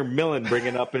Junior Millen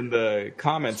bringing up in the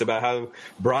comments about how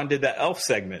Braun did that Elf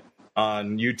segment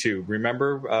on YouTube.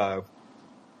 Remember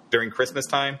during Christmas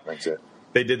time? That's it.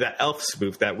 They did that Elf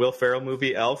spoof, that Will Ferrell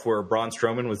movie Elf, where Braun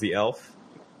Strowman was the elf.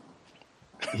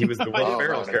 He was the Will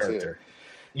Ferrell character.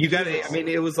 You got to. I mean,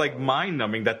 it was like mind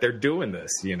numbing that they're doing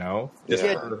this. Just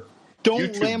for Don't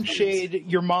YouTube lampshade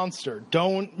your monster.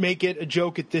 Don't make it a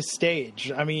joke at this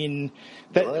stage. I mean,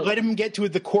 let him get to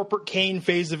the corporate Kane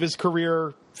phase of his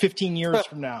career 15 years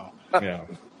from now. Yeah,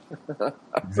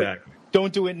 exactly.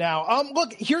 Don't do it now.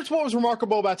 Look, here's what was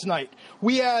remarkable about tonight.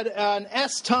 We had an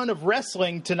S-ton of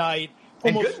wrestling tonight.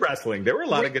 And good wrestling. There were a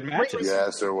lot of good matches.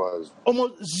 Yes, there was.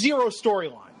 Almost zero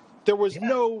storyline. There was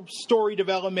no story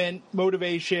development,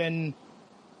 motivation,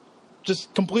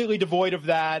 just completely devoid of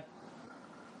that.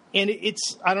 And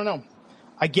it's, I don't know.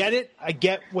 I get it. I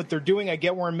get what they're doing. I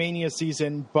get we're in Mania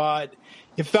season, but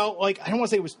it felt like, I don't want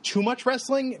to say it was too much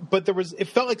wrestling, but it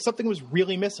felt like something was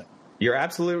really missing. You're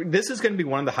absolutely. This is going to be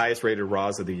one of the highest rated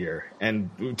Raws of the year. And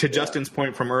to Justin's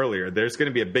point from earlier, there's going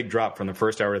to be a big drop from the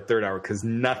first hour to third hour because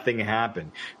nothing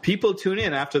happened. People tune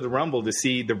in after the Rumble to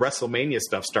see the WrestleMania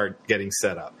stuff start getting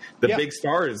set up. The big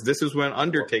stars. This is when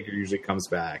Undertaker usually comes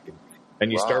back,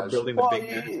 and you start building the big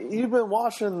match. You've been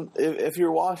watching, if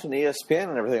you're watching ESPN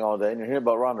and everything all day, and you're hearing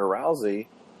about Ronda Rousey,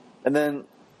 and then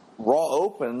Raw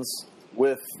opens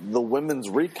with the women's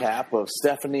recap of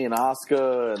Stephanie and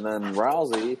Asuka, and then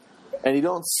Rousey. And you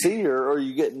don't see her, or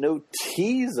you get no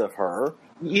tease of her.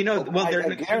 It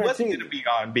wasn't going to be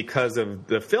on because of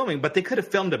the filming, but they could have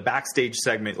filmed a backstage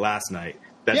segment last night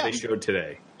that they showed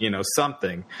today.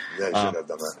 Something. They should have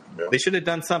done that. Yeah. They should have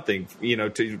done something,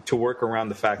 to work around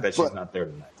the fact that she's not there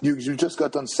tonight. You just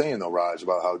got done saying though, Raj,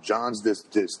 about how John's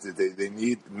they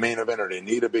need main eventer, they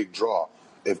need a big draw.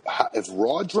 If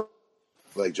Raw draw,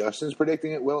 like Justin's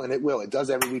predicting it will, and it will, it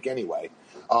does every week anyway.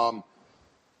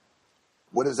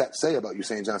 What does that say about you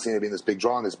saying John Cena being this big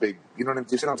draw and this big, you see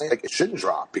what I'm saying? Like, it shouldn't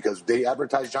drop because they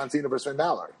advertised John Cena versus Finn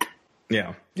Balor.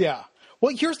 Yeah. Yeah.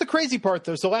 Well, here's the crazy part,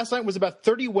 though. So last night was about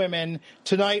 30 women.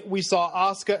 Tonight we saw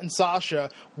Asuka and Sasha.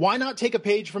 Why not take a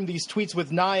page from these tweets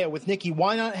with Nia, with Nikki?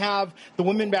 Why not have the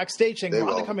women backstage saying,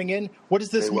 Ronda coming in? What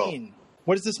does this mean?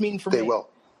 What does this mean for me? They will.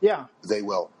 Yeah. They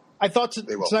will. I thought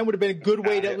tonight would have been a good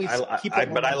way to at least keep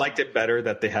it. But I liked it better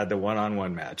that they had the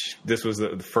one-on-one match. This was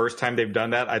the first time they've done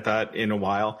that, I thought, in a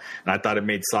while. And I thought it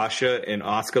made Sasha and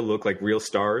Asuka look like real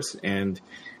stars, and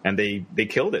they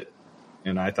killed it.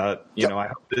 And I thought,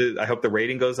 I hope the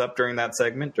rating goes up during that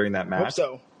segment, during that match. Hope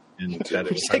so. And that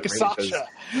Just take a Sasha.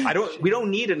 We don't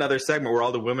need another segment where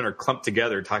all the women are clumped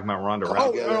together talking about Ronda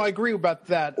Rousey. Oh, no, I agree about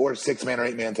that. Or 6-man or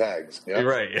 8-man tags. Yeah.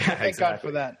 Right. Yeah, Thank God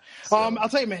for that. I'll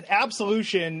tell you, man,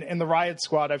 Absolution and the Riot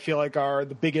Squad, I feel like, are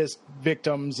the biggest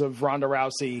victims of Ronda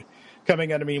Rousey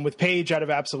coming out. I mean, with Paige out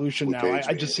of Absolution now,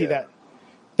 I just see that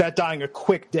dying a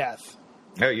quick death.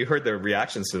 Oh, you heard the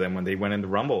reactions to them when they went in the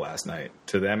Rumble last night,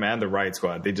 to them and the Riot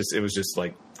Squad. It was just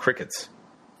like crickets.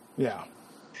 Yeah.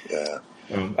 Yeah.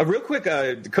 A real quick,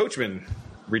 Coachman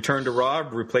returned to Raw,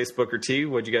 replaced Booker T.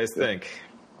 What'd you guys think?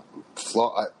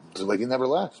 Like he never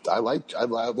left. I've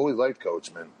always liked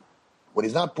Coachman. When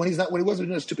he wasn't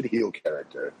doing a stupid heel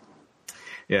character.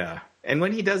 Yeah, and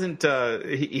when he doesn't,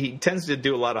 he tends to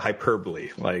do a lot of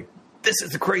hyperbole. Like, this is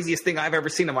the craziest thing I've ever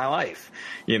seen in my life.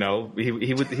 He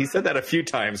said that a few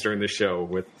times during the show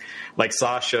with like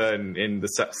Sasha and in the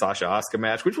Sasha Asuka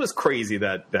match, which was crazy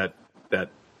that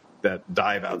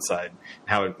dive outside,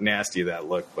 how nasty that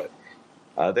looked. But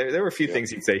there were a few things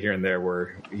he'd say here and there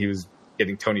where he was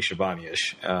getting Tony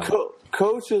Schiavone-ish.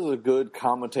 Coach is a good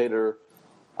commentator.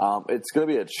 It's going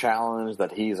to be a challenge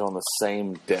that he's on the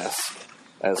same desk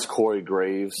as Corey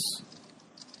Graves.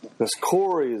 Because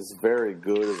Corey is very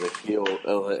good as a heel,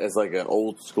 as like an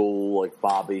old school, like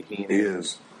Bobby Heenan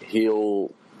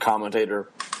heel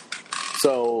commentator.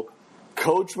 So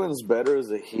Coachman's better as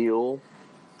a heel,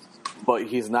 but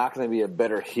he's not going to be a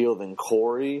better heel than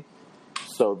Corey.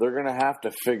 So they're going to have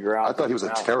to figure out. I thought he was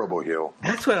a terrible heel.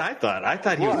 That's what I thought. I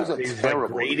thought he was like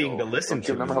grating to listen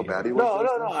to. Remember how bad he was?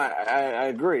 No. I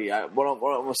agree.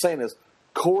 What I'm saying is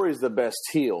Corey's the best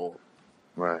heel.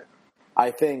 Right.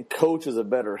 I think Coach is a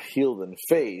better heel than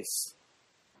face.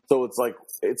 So it's like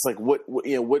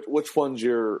which one's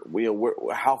your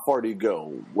how far do you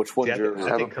go? Which one's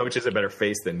your? I think Coach is a better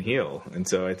face than heel, and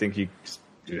so I think you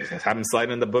have him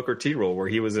slide in the Booker T role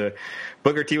where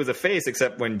Booker T was a face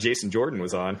except when Jason Jordan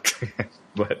was on,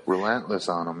 but relentless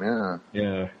on him.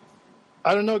 Yeah.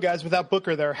 I don't know, guys. Without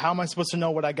Booker there, how am I supposed to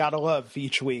know what I gotta love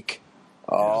each week?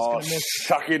 Oh,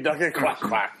 shucky ducky quack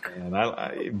quack.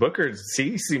 And Booker,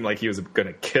 he seemed like he was going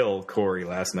to kill Corey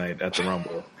last night at the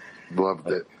Rumble. Loved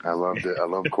it. I loved it. I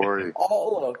love Corey.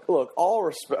 Look. All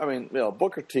respect. I mean,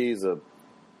 Booker T's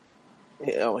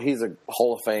he's a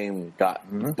Hall of Fame guy.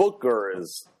 Mm-hmm. Booker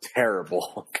is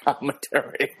terrible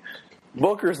commentary.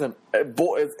 Booker's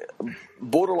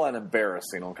borderline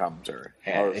embarrassing on commentary.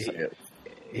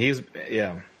 He's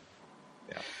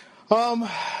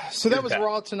So that was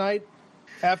Raw tonight.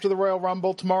 After the Royal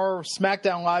Rumble tomorrow,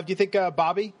 SmackDown Live. Do you think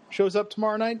Bobby shows up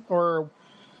tomorrow night, or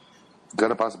is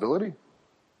that a possibility?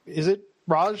 Is it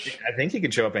Raj? I think he can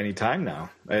show up anytime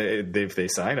now if they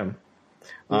sign him.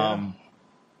 Yeah.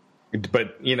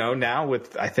 But now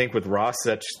with Raw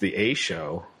such the A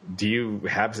show, do you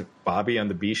have Bobby on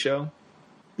the B show?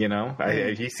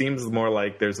 He seems more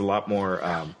like there's a lot more.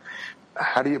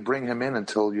 How do you bring him in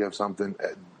until you have something?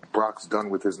 Brock's done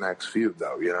with his next feud,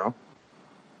 though.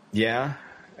 Yeah.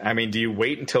 I mean, do you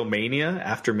wait until Mania,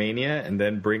 after Mania, and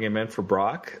then bring him in for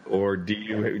Brock? Or do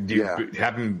you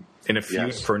have him in a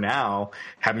feud for now,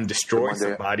 have him destroy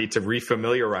somebody to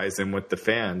refamiliarize him with the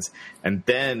fans, and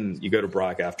then you go to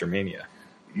Brock after Mania?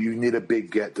 You need a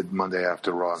big get the Monday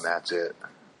after Raw, and that's it.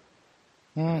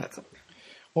 Well,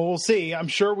 we'll see. I'm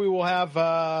sure we will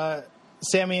have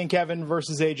Sammy and Kevin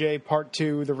versus AJ Part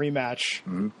 2, the rematch,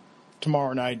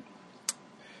 tomorrow night.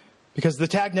 Because the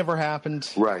tag never happened.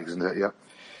 Right. Yep.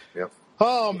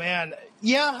 Oh, man.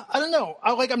 Yeah, I don't know.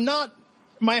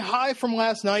 My high from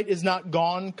last night is not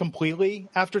gone completely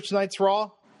after tonight's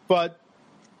Raw, but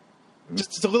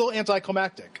just it's a little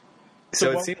anticlimactic.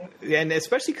 So it seemed, and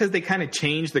especially because they kind of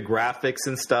changed the graphics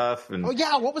and stuff. And what was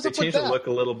up with that? They changed the look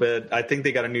a little bit. I think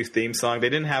they got a new theme song. They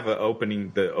didn't have the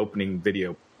opening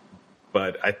video,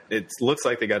 but it looks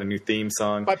like they got a new theme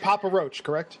song. By Papa Roach,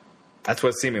 correct? That's what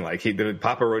it's seeming like.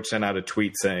 Papa Roach sent out a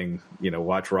tweet saying,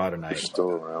 watch Raw tonight. They're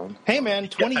still around. Hey, man,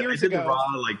 20 years ago. The Raw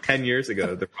 10 years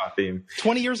ago, the Raw theme.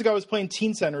 20 years ago, I was playing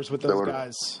Teen Centers with those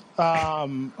guys.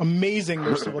 Amazing.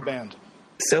 They're still a band.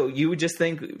 So you would just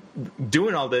think,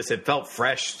 doing all this, it felt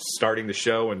fresh starting the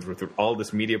show, and with all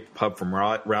this media pub from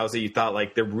Rousey, you thought,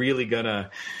 they're really going to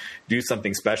do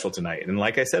something special tonight. And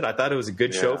like I said, I thought it was a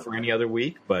good show for any other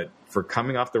week, but for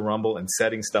coming off the Rumble and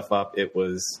setting stuff up, it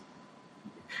was...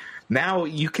 Now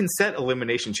you can set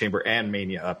Elimination Chamber and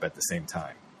Mania up at the same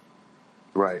time.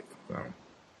 Right. So,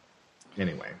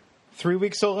 anyway. 3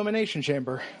 weeks to Elimination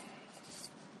Chamber.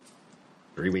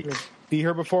 3 weeks. We'll be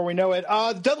here before we know it.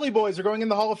 The Dudley Boys are going in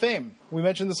the Hall of Fame. We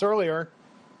mentioned this earlier.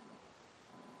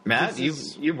 Matt,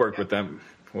 you've worked with them.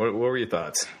 What were your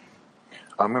thoughts?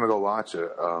 I'm going to go watch it.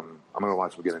 I'm going to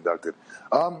watch them get inducted.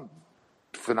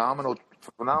 Phenomenal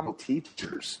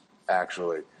teachers,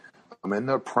 actually. I'm in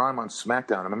their prime on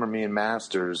SmackDown. I remember me and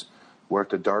Masters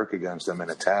worked a dark against them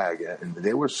in a tag, and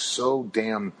they were so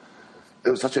damn. It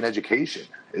was such an education.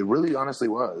 It really, honestly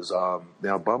was.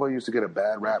 Bubba used to get a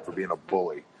bad rap for being a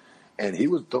bully, and he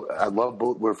was. I love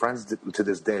both. We're friends to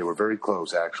this day. We're very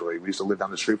close, actually. We used to live down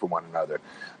the street from one another.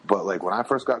 But when I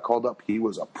first got called up, he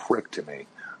was a prick to me,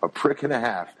 a prick and a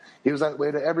half. He was that way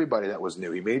to everybody that was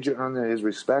new. He made you earn his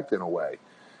respect in a way.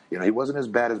 He wasn't as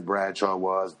bad as Bradshaw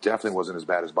was. Definitely wasn't as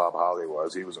bad as Bob Holly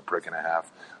was. He was a prick and a half.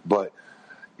 But,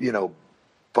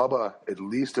 Bubba, at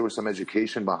least there was some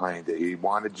education behind it. He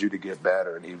wanted you to get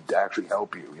better, and he'd actually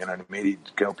help you. You know what I mean? He'd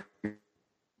help you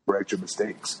correct your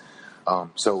mistakes. I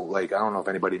don't know if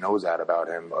anybody knows that about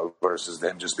him versus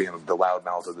them just being the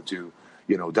loudmouth of the two,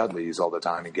 Dudleys all the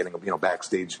time and getting,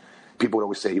 backstage. People would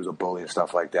always say he was a bully and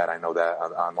stuff like that. I know that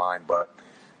online, but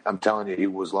I'm telling you, he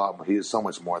is so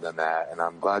much more than that, and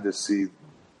I'm glad to see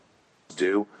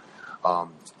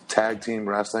tag team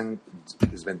wrestling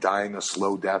has been dying a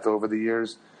slow death over the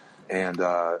years, and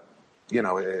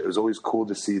it was always cool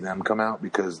to see them come out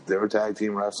because they're tag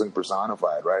team wrestling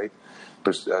personified, right?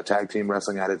 tag team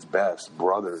wrestling at its best,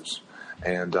 brothers.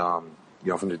 And,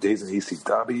 from the days in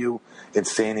ECW,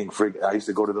 Insane Freak, I used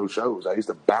to go to those shows. I used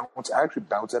to bounce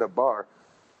at a bar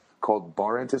called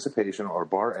Bar Anticipation, or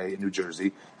Bar A in New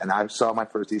Jersey, and I saw my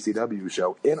first ECW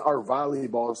show in our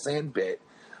volleyball sand pit,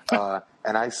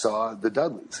 and I saw the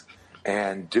Dudleys.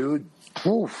 And, dude,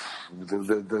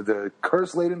 the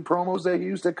curse-laden promos that he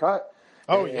used to cut,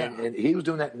 and he was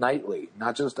doing that nightly,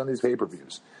 not just on these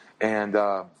pay-per-views. And,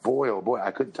 boy, oh boy,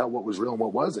 I couldn't tell what was real and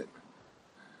what wasn't.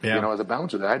 Yeah. As a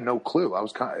bouncer, I had no clue. I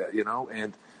was kind of,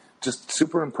 and just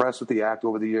super impressed with the act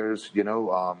over the years.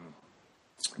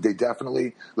 They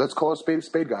definitely, let's call it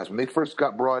spade, guys. When they first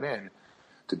got brought in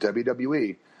to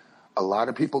WWE, a lot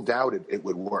of people doubted it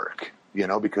would work,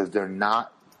 because they're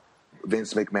not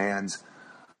Vince McMahon's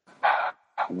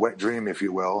wet dream, if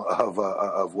you will,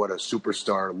 of what a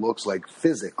superstar looks like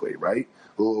physically, right?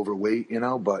 A little overweight,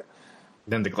 but.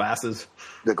 Then the glasses.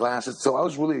 So I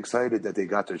was really excited that they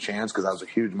got their chance, because that was a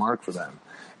huge mark for them.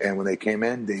 And when they came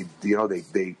in, they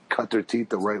cut their teeth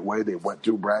the right way. They went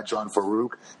through Bradshaw and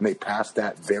Farouk, and they passed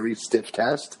that very stiff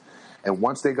test. And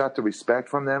once they got the respect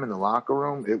from them in the locker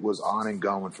room, it was on and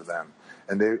going for them.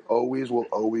 And they will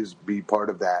always be part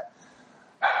of that,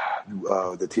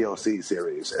 the TLC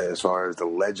series, as far as the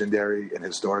legendary and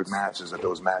historic matches that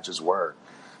those matches were.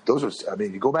 Those were,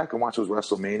 you go back and watch those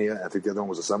WrestleMania. I think the other one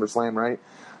was a SummerSlam, right?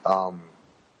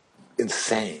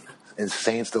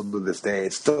 Insane still to this day.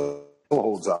 It still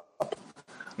holds up.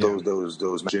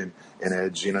 Those Magic and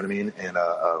Edge, you know what I mean? And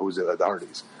who's it? The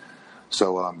Hardys.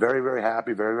 So I'm very, very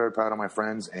happy, very, very proud of my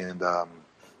friends, and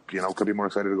could be more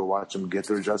excited to go watch them get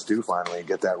their just due finally and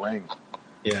get that ring.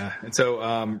 Yeah, and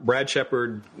so Brad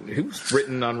Shepard, who's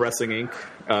written on Wrestling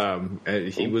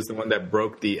Inc., he was the one that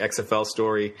broke the XFL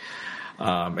story.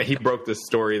 He broke the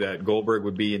story that Goldberg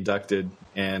would be inducted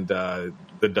and the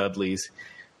Dudleys.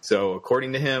 So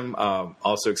according to him,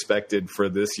 also expected for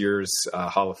this year's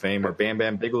Hall of Fame are Bam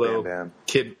Bam Bigelow,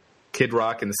 Kid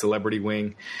Rock in the Celebrity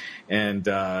Wing, and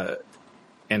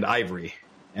Ivory.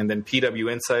 And then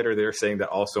PW Insider, they're saying that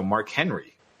also Mark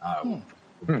Henry will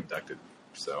be inducted.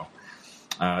 So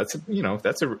that's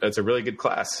a really good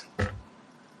class.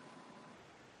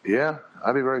 Yeah,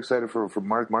 I'd be very excited for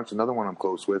Mark. Mark's another one I'm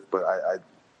close with, but I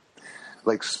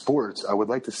like sports. I would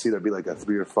like to see there be like a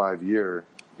 3 or 5 year,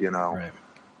 right.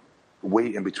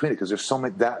 wait in between it, because there's so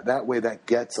many that way that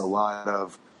gets a lot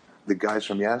of the guys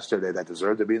from yesterday that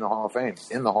deserve to be in the Hall of Fame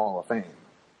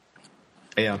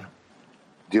Yeah.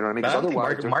 Do you know what I mean? Because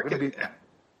otherwise,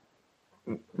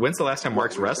 when's the last time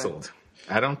Mark's wrestled?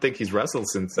 I don't think he's wrestled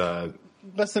since. I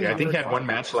think he had one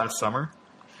match last summer.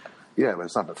 Yeah, but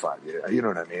it's not been 5 years. You know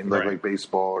what I mean? Like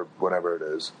baseball or whatever it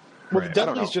is. Well, the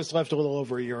Dudleys just left a little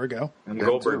over a year ago. And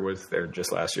Goldberg was there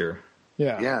just last year.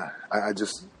 Yeah. Yeah. I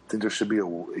just think there should be a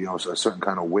certain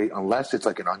kind of wait, unless it's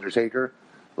like an Undertaker,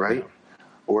 right? Yeah.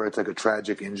 Or it's like a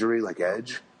tragic injury like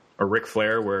Edge. Or Ric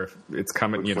Flair, where it's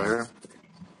coming, Flair.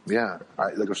 Yeah.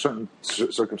 Like there are certain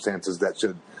circumstances that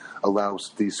should allow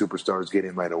these superstars get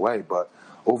in right away. But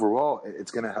overall,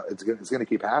 it's gonna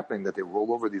keep happening that they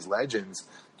roll over these legends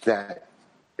that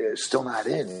is still not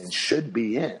in and should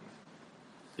be in.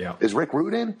 Yeah. Is Rick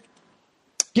Rude in?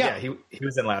 Yeah, he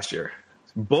was in last year.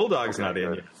 Bulldog's not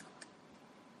in yet.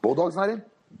 Bulldog's not in?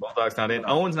 Bulldog's not in.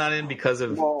 Owen's not in because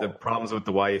of the problems with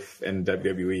the wife and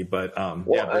WWE. But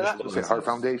Heart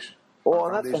Foundation.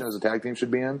 Heart Foundation as a tag team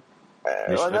should be in.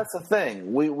 And that's the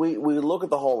thing. We look at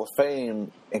the Hall of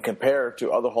Fame and compare it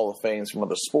to other Hall of Fames from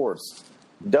other sports.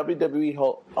 WWE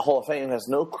Hall of Fame has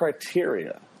no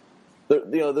criteria.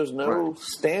 There's no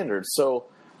standards. So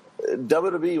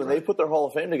WWE, when they put their Hall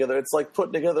of Fame together, it's like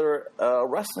putting together a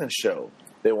wrestling show.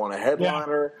 They want a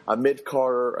headliner, a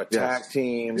mid-carder, a tag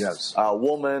team, a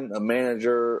woman, a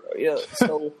manager. Yeah,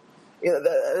 so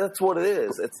that's what it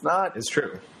is. It's not. It's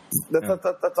true.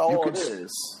 That's all it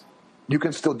is. You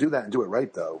can still do that and do it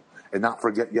right, though, and not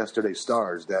forget yesterday's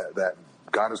stars that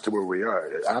got us to where we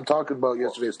are. I'm talking about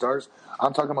yesterday's stars.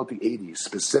 I'm talking about the 80s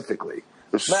specifically.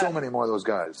 There's so many more of those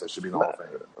guys that should be in the Hall of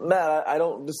Fame. Matt, I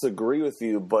don't disagree with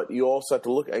you, but you also have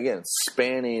to look, again,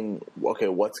 spanning,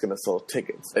 what's going to sell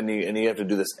tickets? And you have to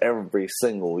do this every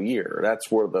single year. That's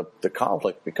where the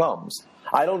conflict becomes.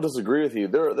 I don't disagree with you.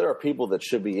 There are people that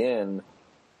should be in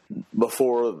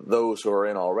before those who are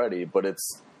in already, but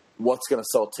it's what's going to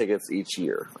sell tickets each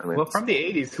year. I mean, from the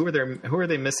 80s, who are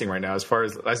they missing right now as far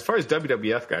as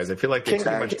WWF guys? I feel like they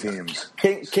tag teams.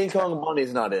 King Kong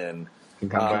Bundy's not in.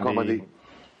 Nikolai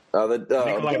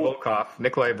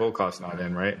Volkov's not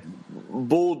in, right?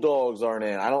 Bulldogs aren't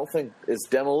in. I don't think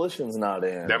Demolition's not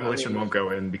in. Demolition won't go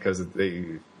in because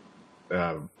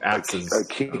axes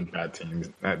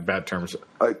bad terms.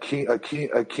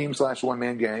 Akeem / one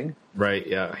man gang. Right?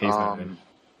 Yeah, he's not in.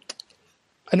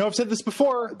 I know I've said this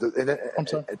before. I'm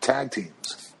sorry. Tag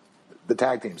teams. The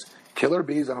tag teams. Killer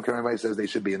Bees, I don't care what anybody says, they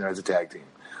should be in there as a tag team.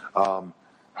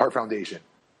 Heart Foundation.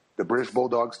 The British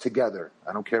Bulldogs together.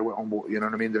 I don't care what, you know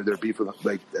what I mean? They're beef with,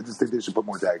 like, I just think they should put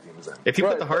more tag teams in. If you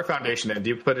put the Heart Foundation in, do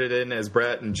you put it in as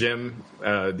Brett and Jim,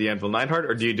 the Anvil Neidhart,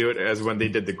 or do you do it as when they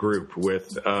did the group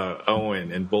with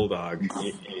Owen and Bulldog?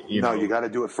 You got to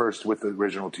do it first with the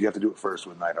original. You have to do it first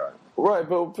with Neidhart. Right,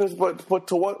 but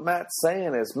to what Matt's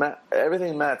saying is,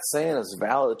 everything Matt's saying is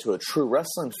valid to a true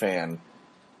wrestling fan.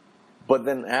 But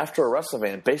then after a wrestling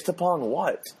fan, based upon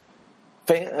what?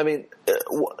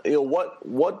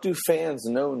 What do fans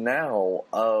know now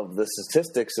of the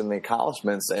statistics and the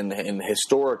accomplishments and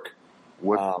historic?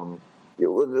 What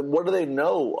do they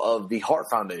know of the Heart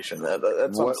Foundation?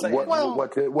 That's what I'm saying.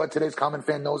 What today's common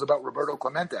fan knows about Roberto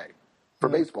Clemente for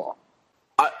baseball?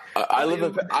 I live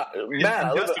in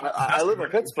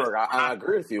Pittsburgh. I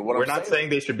agree with you. We're not saying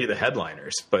they should be the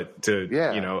headliners, but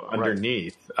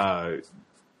underneath.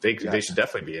 They should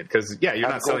definitely be in because you're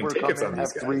not selling tickets on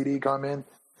these guys. Have 3D come in,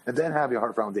 and then have your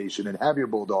Heart Foundation and have your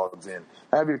Bulldogs in,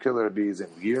 have your Killer Bees in,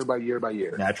 year by year by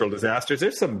year. Natural disasters.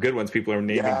 There's some good ones. People are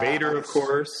naming Vader, of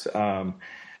course.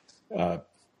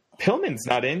 Pillman's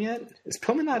not in yet. Is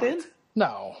Pillman not in?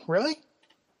 No, really?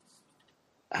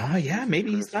 Yeah,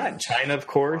 maybe he's not. China, of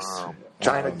course.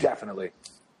 China, definitely.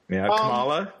 Yeah,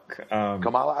 Kamala.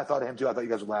 Kamala, I thought of him too. I thought you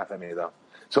guys would laugh at me though.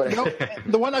 So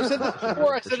the one I've said this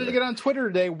before, I said it again on Twitter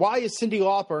today. Why is Cyndi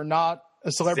Lauper not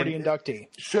a celebrity inductee?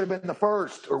 Should have been the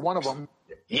first or one of them.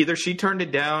 Either she turned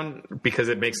it down because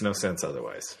it makes no sense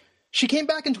otherwise. She came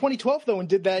back in 2012 though and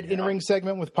did that in-ring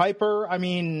segment with Piper. I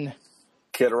mean,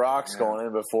 Kid Rock's going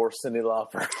in before Cyndi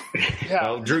Lauper. Yeah.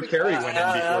 Well, Drew Carey went in before.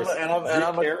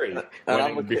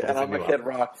 I'm a Kid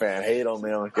Rock fan. Hate on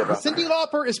me. I'm a Kid Rock. Cyndi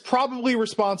Lauper is probably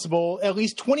responsible, at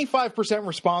least 25%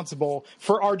 responsible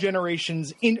for our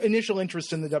generation's initial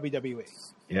interest in the WWE.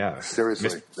 Yeah,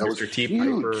 seriously, that was Mr. T.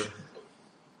 huge. Piper.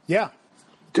 Yeah,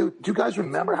 dude, do you guys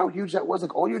remember how huge that was?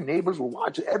 Like all your neighbors were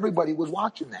watching. Everybody was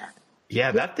watching that.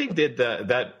 Yeah, that thing did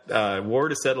that War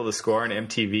to Settle the Score on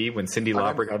MTV when Cyndi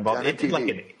Lauper got involved. It did like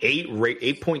an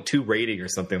 8.2 rating or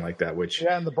something like that. Which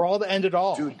and the brawl that ended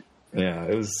all. Dude, yeah,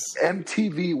 it was.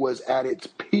 MTV was at its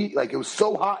peak. Like it was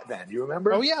so hot then. You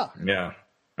remember? Oh yeah. Yeah,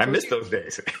 I missed those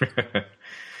days.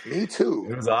 Me too.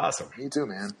 It was awesome. Me too,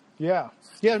 man. Yeah.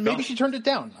 Maybe she turned it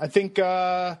down. I think.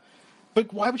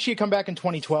 But why would she come back in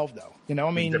 2012 though? You know,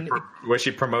 I mean, was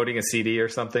she promoting a CD or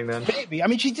something then? Maybe. I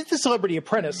mean, she did the Celebrity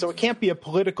Apprentice, so it can't be a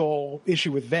political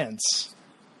issue with Vince.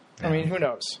 Yeah. I mean, who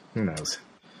knows? Who knows?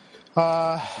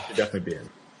 She'd definitely be in.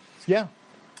 Yeah.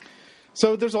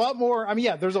 So there's a lot more. I mean,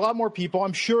 there's a lot more people.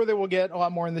 I'm sure they will get a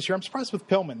lot more in this year. I'm surprised with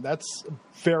Pillman. That's a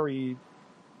very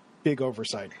big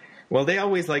oversight. Well, they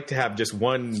always like to have just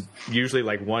usually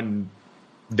one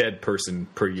dead person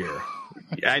per year.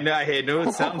 I know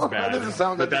it sounds bad.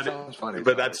 That sounds funny.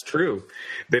 But that's true.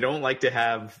 They don't like to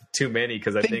have too many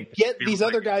because I think get these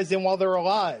other guys in while they're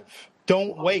alive.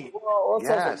 Don't wait. Well,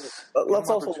 let's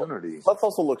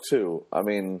also look too. I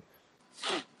mean,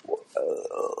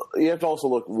 you have to also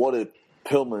look what did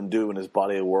Pillman do in his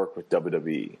body of work with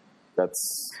WWE. But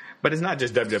it's not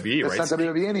just WWE, right? It's not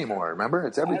WWE anymore. Remember,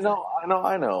 it's everything.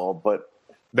 I know. But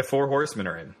the Four Horsemen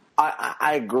are in.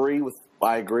 I agree with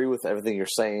everything you're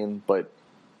saying, but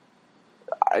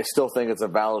I still think it's a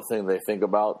valid thing they think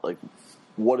about. Like,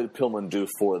 what did Pillman do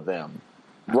for them?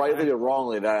 Rightly or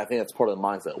wrongly, that I think that's part of the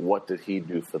mindset. What did he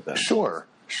do for them? Sure,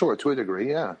 to a degree,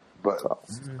 yeah. But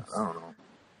I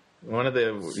don't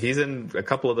know. He's in a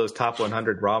couple of those top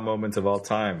 100 Raw moments of all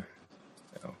time.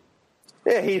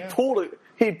 Yeah, he pulled a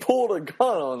gun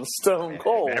on Stone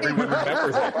Cold. Everyone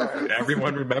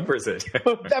remembers it.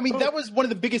 I mean, that was one of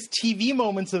the biggest TV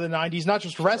moments of the 90s, not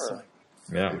just wrestling.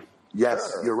 Yeah.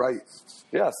 Yes, you're right.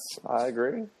 Yes, I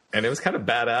agree. And it was kind of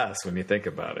badass when you think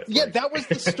about it. Yeah, that was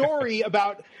the story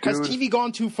about has TV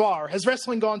gone too far? Has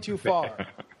wrestling gone too far?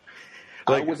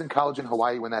 I was in college in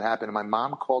Hawaii when that happened, and my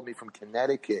mom called me from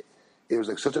Connecticut. It was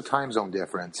like such a time zone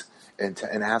difference, and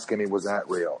asking me, was that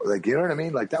real? Like, you know what I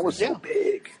mean? Like, that was so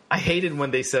big. I hated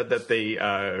when they said that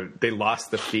they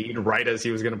lost the feed right as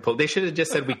he was going to pull. They should have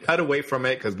just said, we cut away from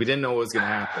it because we didn't know what was going to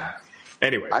happen.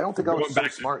 Anyway. I don't think I was so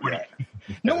smart yet.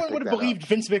 No one would have believed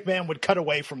Vince McMahon would cut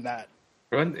away from that.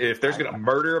 If there's going to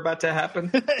murder about to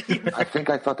happen. I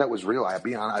thought that was real. I'm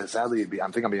being honest.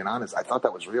 I thought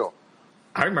that was real.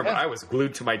 I remember I was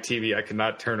glued to my TV. I could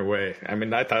not turn away. I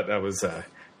mean, I thought that was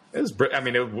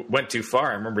it went too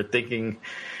far. I remember thinking,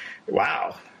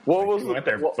 wow. What was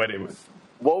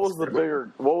What was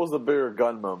the bigger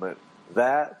gun moment?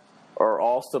 That or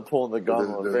Austin pulling the gun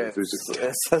on Vince?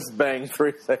 It says bang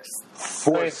 360.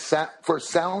 For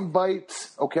sound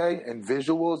bites, okay, and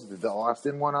visuals, the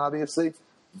Austin one, obviously,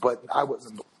 but I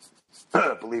wasn't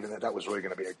believing that was really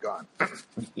going to be a gun.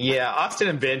 Yeah, Austin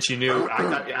and Vince, you knew.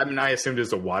 I assumed it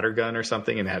was a water gun or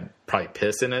something and had probably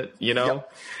piss in it, you know?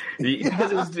 Yep.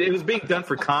 Because it was being done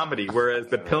for comedy, whereas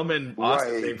the Pillman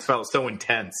Austin thing felt so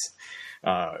intense.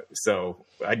 So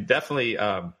I definitely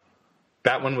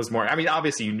that one was more. I mean,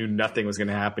 obviously you knew nothing was going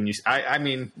to happen. You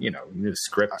knew it was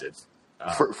scripted.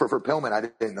 For Pillman, I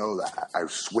didn't know that. I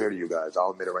swear to you guys,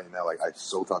 I'll admit it right now. Like I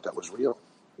so thought that was real.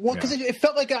 Well, because it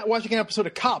felt like watching an episode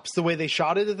of Cops, the way they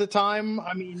shot it at the time.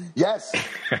 I mean, yes,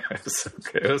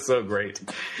 it was so great.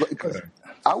 Because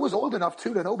I was old enough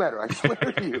too to know better. I swear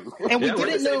to you. And we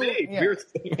didn't know. We're the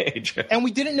same age. And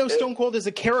we didn't know Stone Cold as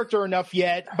a character enough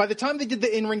yet. By the time they did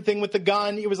the in-ring thing with the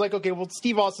gun, it was like, okay, well,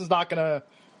 Steve Austin's not going to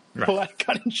pull out a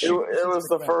gun and shoot. It was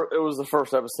the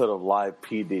first episode of Live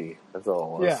PD. That's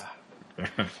all it was.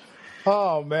 Yeah.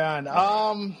 Oh, man.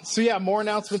 So, yeah, more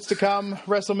announcements to come.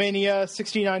 WrestleMania,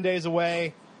 69 days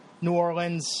away. New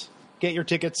Orleans. Get your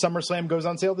tickets. SummerSlam goes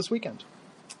on sale this weekend.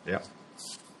 Yeah.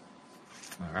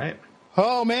 All right.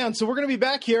 Oh, man. So we're going to be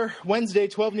back here Wednesday,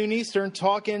 12 noon Eastern,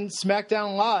 talking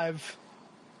SmackDown Live.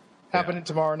 Happening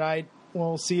tomorrow night.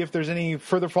 We'll see if there's any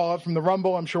further fallout from the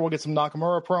Rumble. I'm sure we'll get some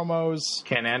Nakamura promos.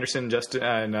 Ken Anderson, Justin,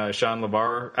 and Sean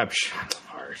Lavar.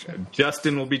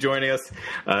 Justin will be joining us.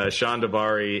 Sean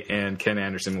Davari and Ken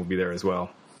Anderson will be there as well.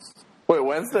 Wait,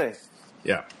 Wednesday?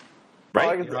 Yeah.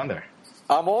 Right? You're on there.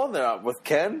 I'm on there with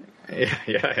Ken?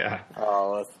 Yeah.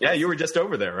 Oh, yeah, you were just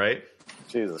over there, right?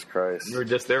 Jesus Christ. You were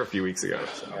just there a few weeks ago.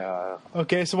 So. Yeah.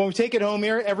 Okay, so when we take it home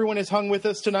here, everyone has hung with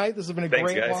us tonight. This has been a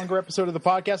great, longer episode of the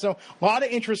podcast. So a lot of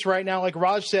interest right now. Like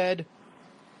Raj said,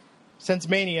 since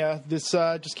Mania, this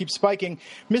just keeps spiking.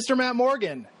 Mr. Matt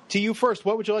Morgan, to you first.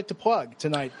 What would you like to plug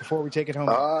tonight before we take it home?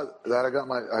 That I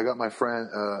got my friend,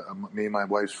 me and my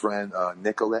wife's friend,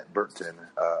 Nicolette Burton,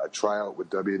 a tryout with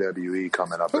WWE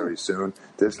coming up very soon.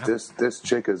 This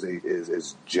chick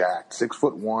is jacked,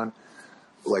 6'1",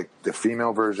 like the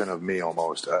female version of me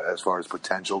almost, as far as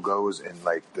potential goes, and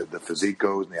like the physique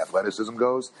goes, and the athleticism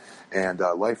goes, and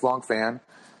lifelong fan.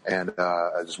 And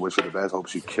I just wish her the best. Hope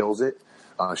she kills it.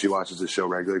 She watches the show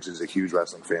regularly. She's a huge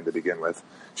wrestling fan to begin with.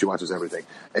 She watches everything.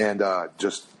 And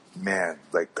man,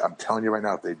 like I'm telling you right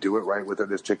now, if they do it right with her,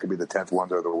 this chick could be the 10th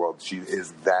wonder of the world. She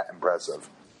is that impressive.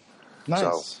 Nice.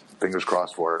 So fingers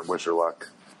crossed for her and wish her luck.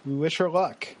 We wish her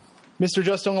luck. Mr.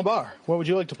 Justin LaBar, what would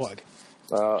you like to plug?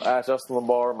 At Justin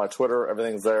LaBar, my Twitter,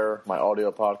 everything's there. My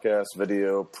audio podcast,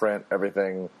 video, print,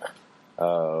 everything.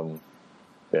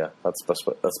 Yeah, that's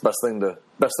the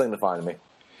best thing to find me.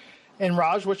 And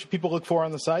Raj, what should people look for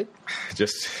on the site?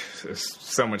 Just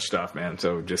so much stuff, man.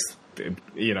 So just,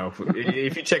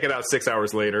 if you check it out 6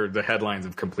 hours later, the headlines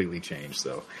have completely changed.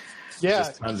 So yeah,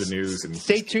 just tons of news. And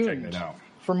stay tuned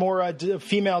for more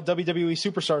female WWE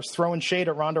superstars throwing shade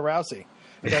at Ronda Rousey.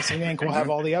 Wrestling Inc. will have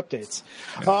all the updates.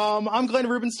 I'm Glenn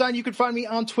Rubenstein. You can find me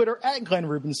on Twitter at Glenn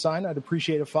Rubenstein. I'd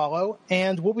appreciate a follow.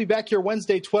 And we'll be back here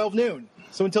Wednesday, 12 noon.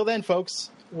 So until then,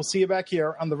 folks, we'll see you back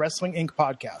here on the Wrestling Inc.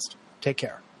 podcast. Take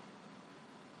care.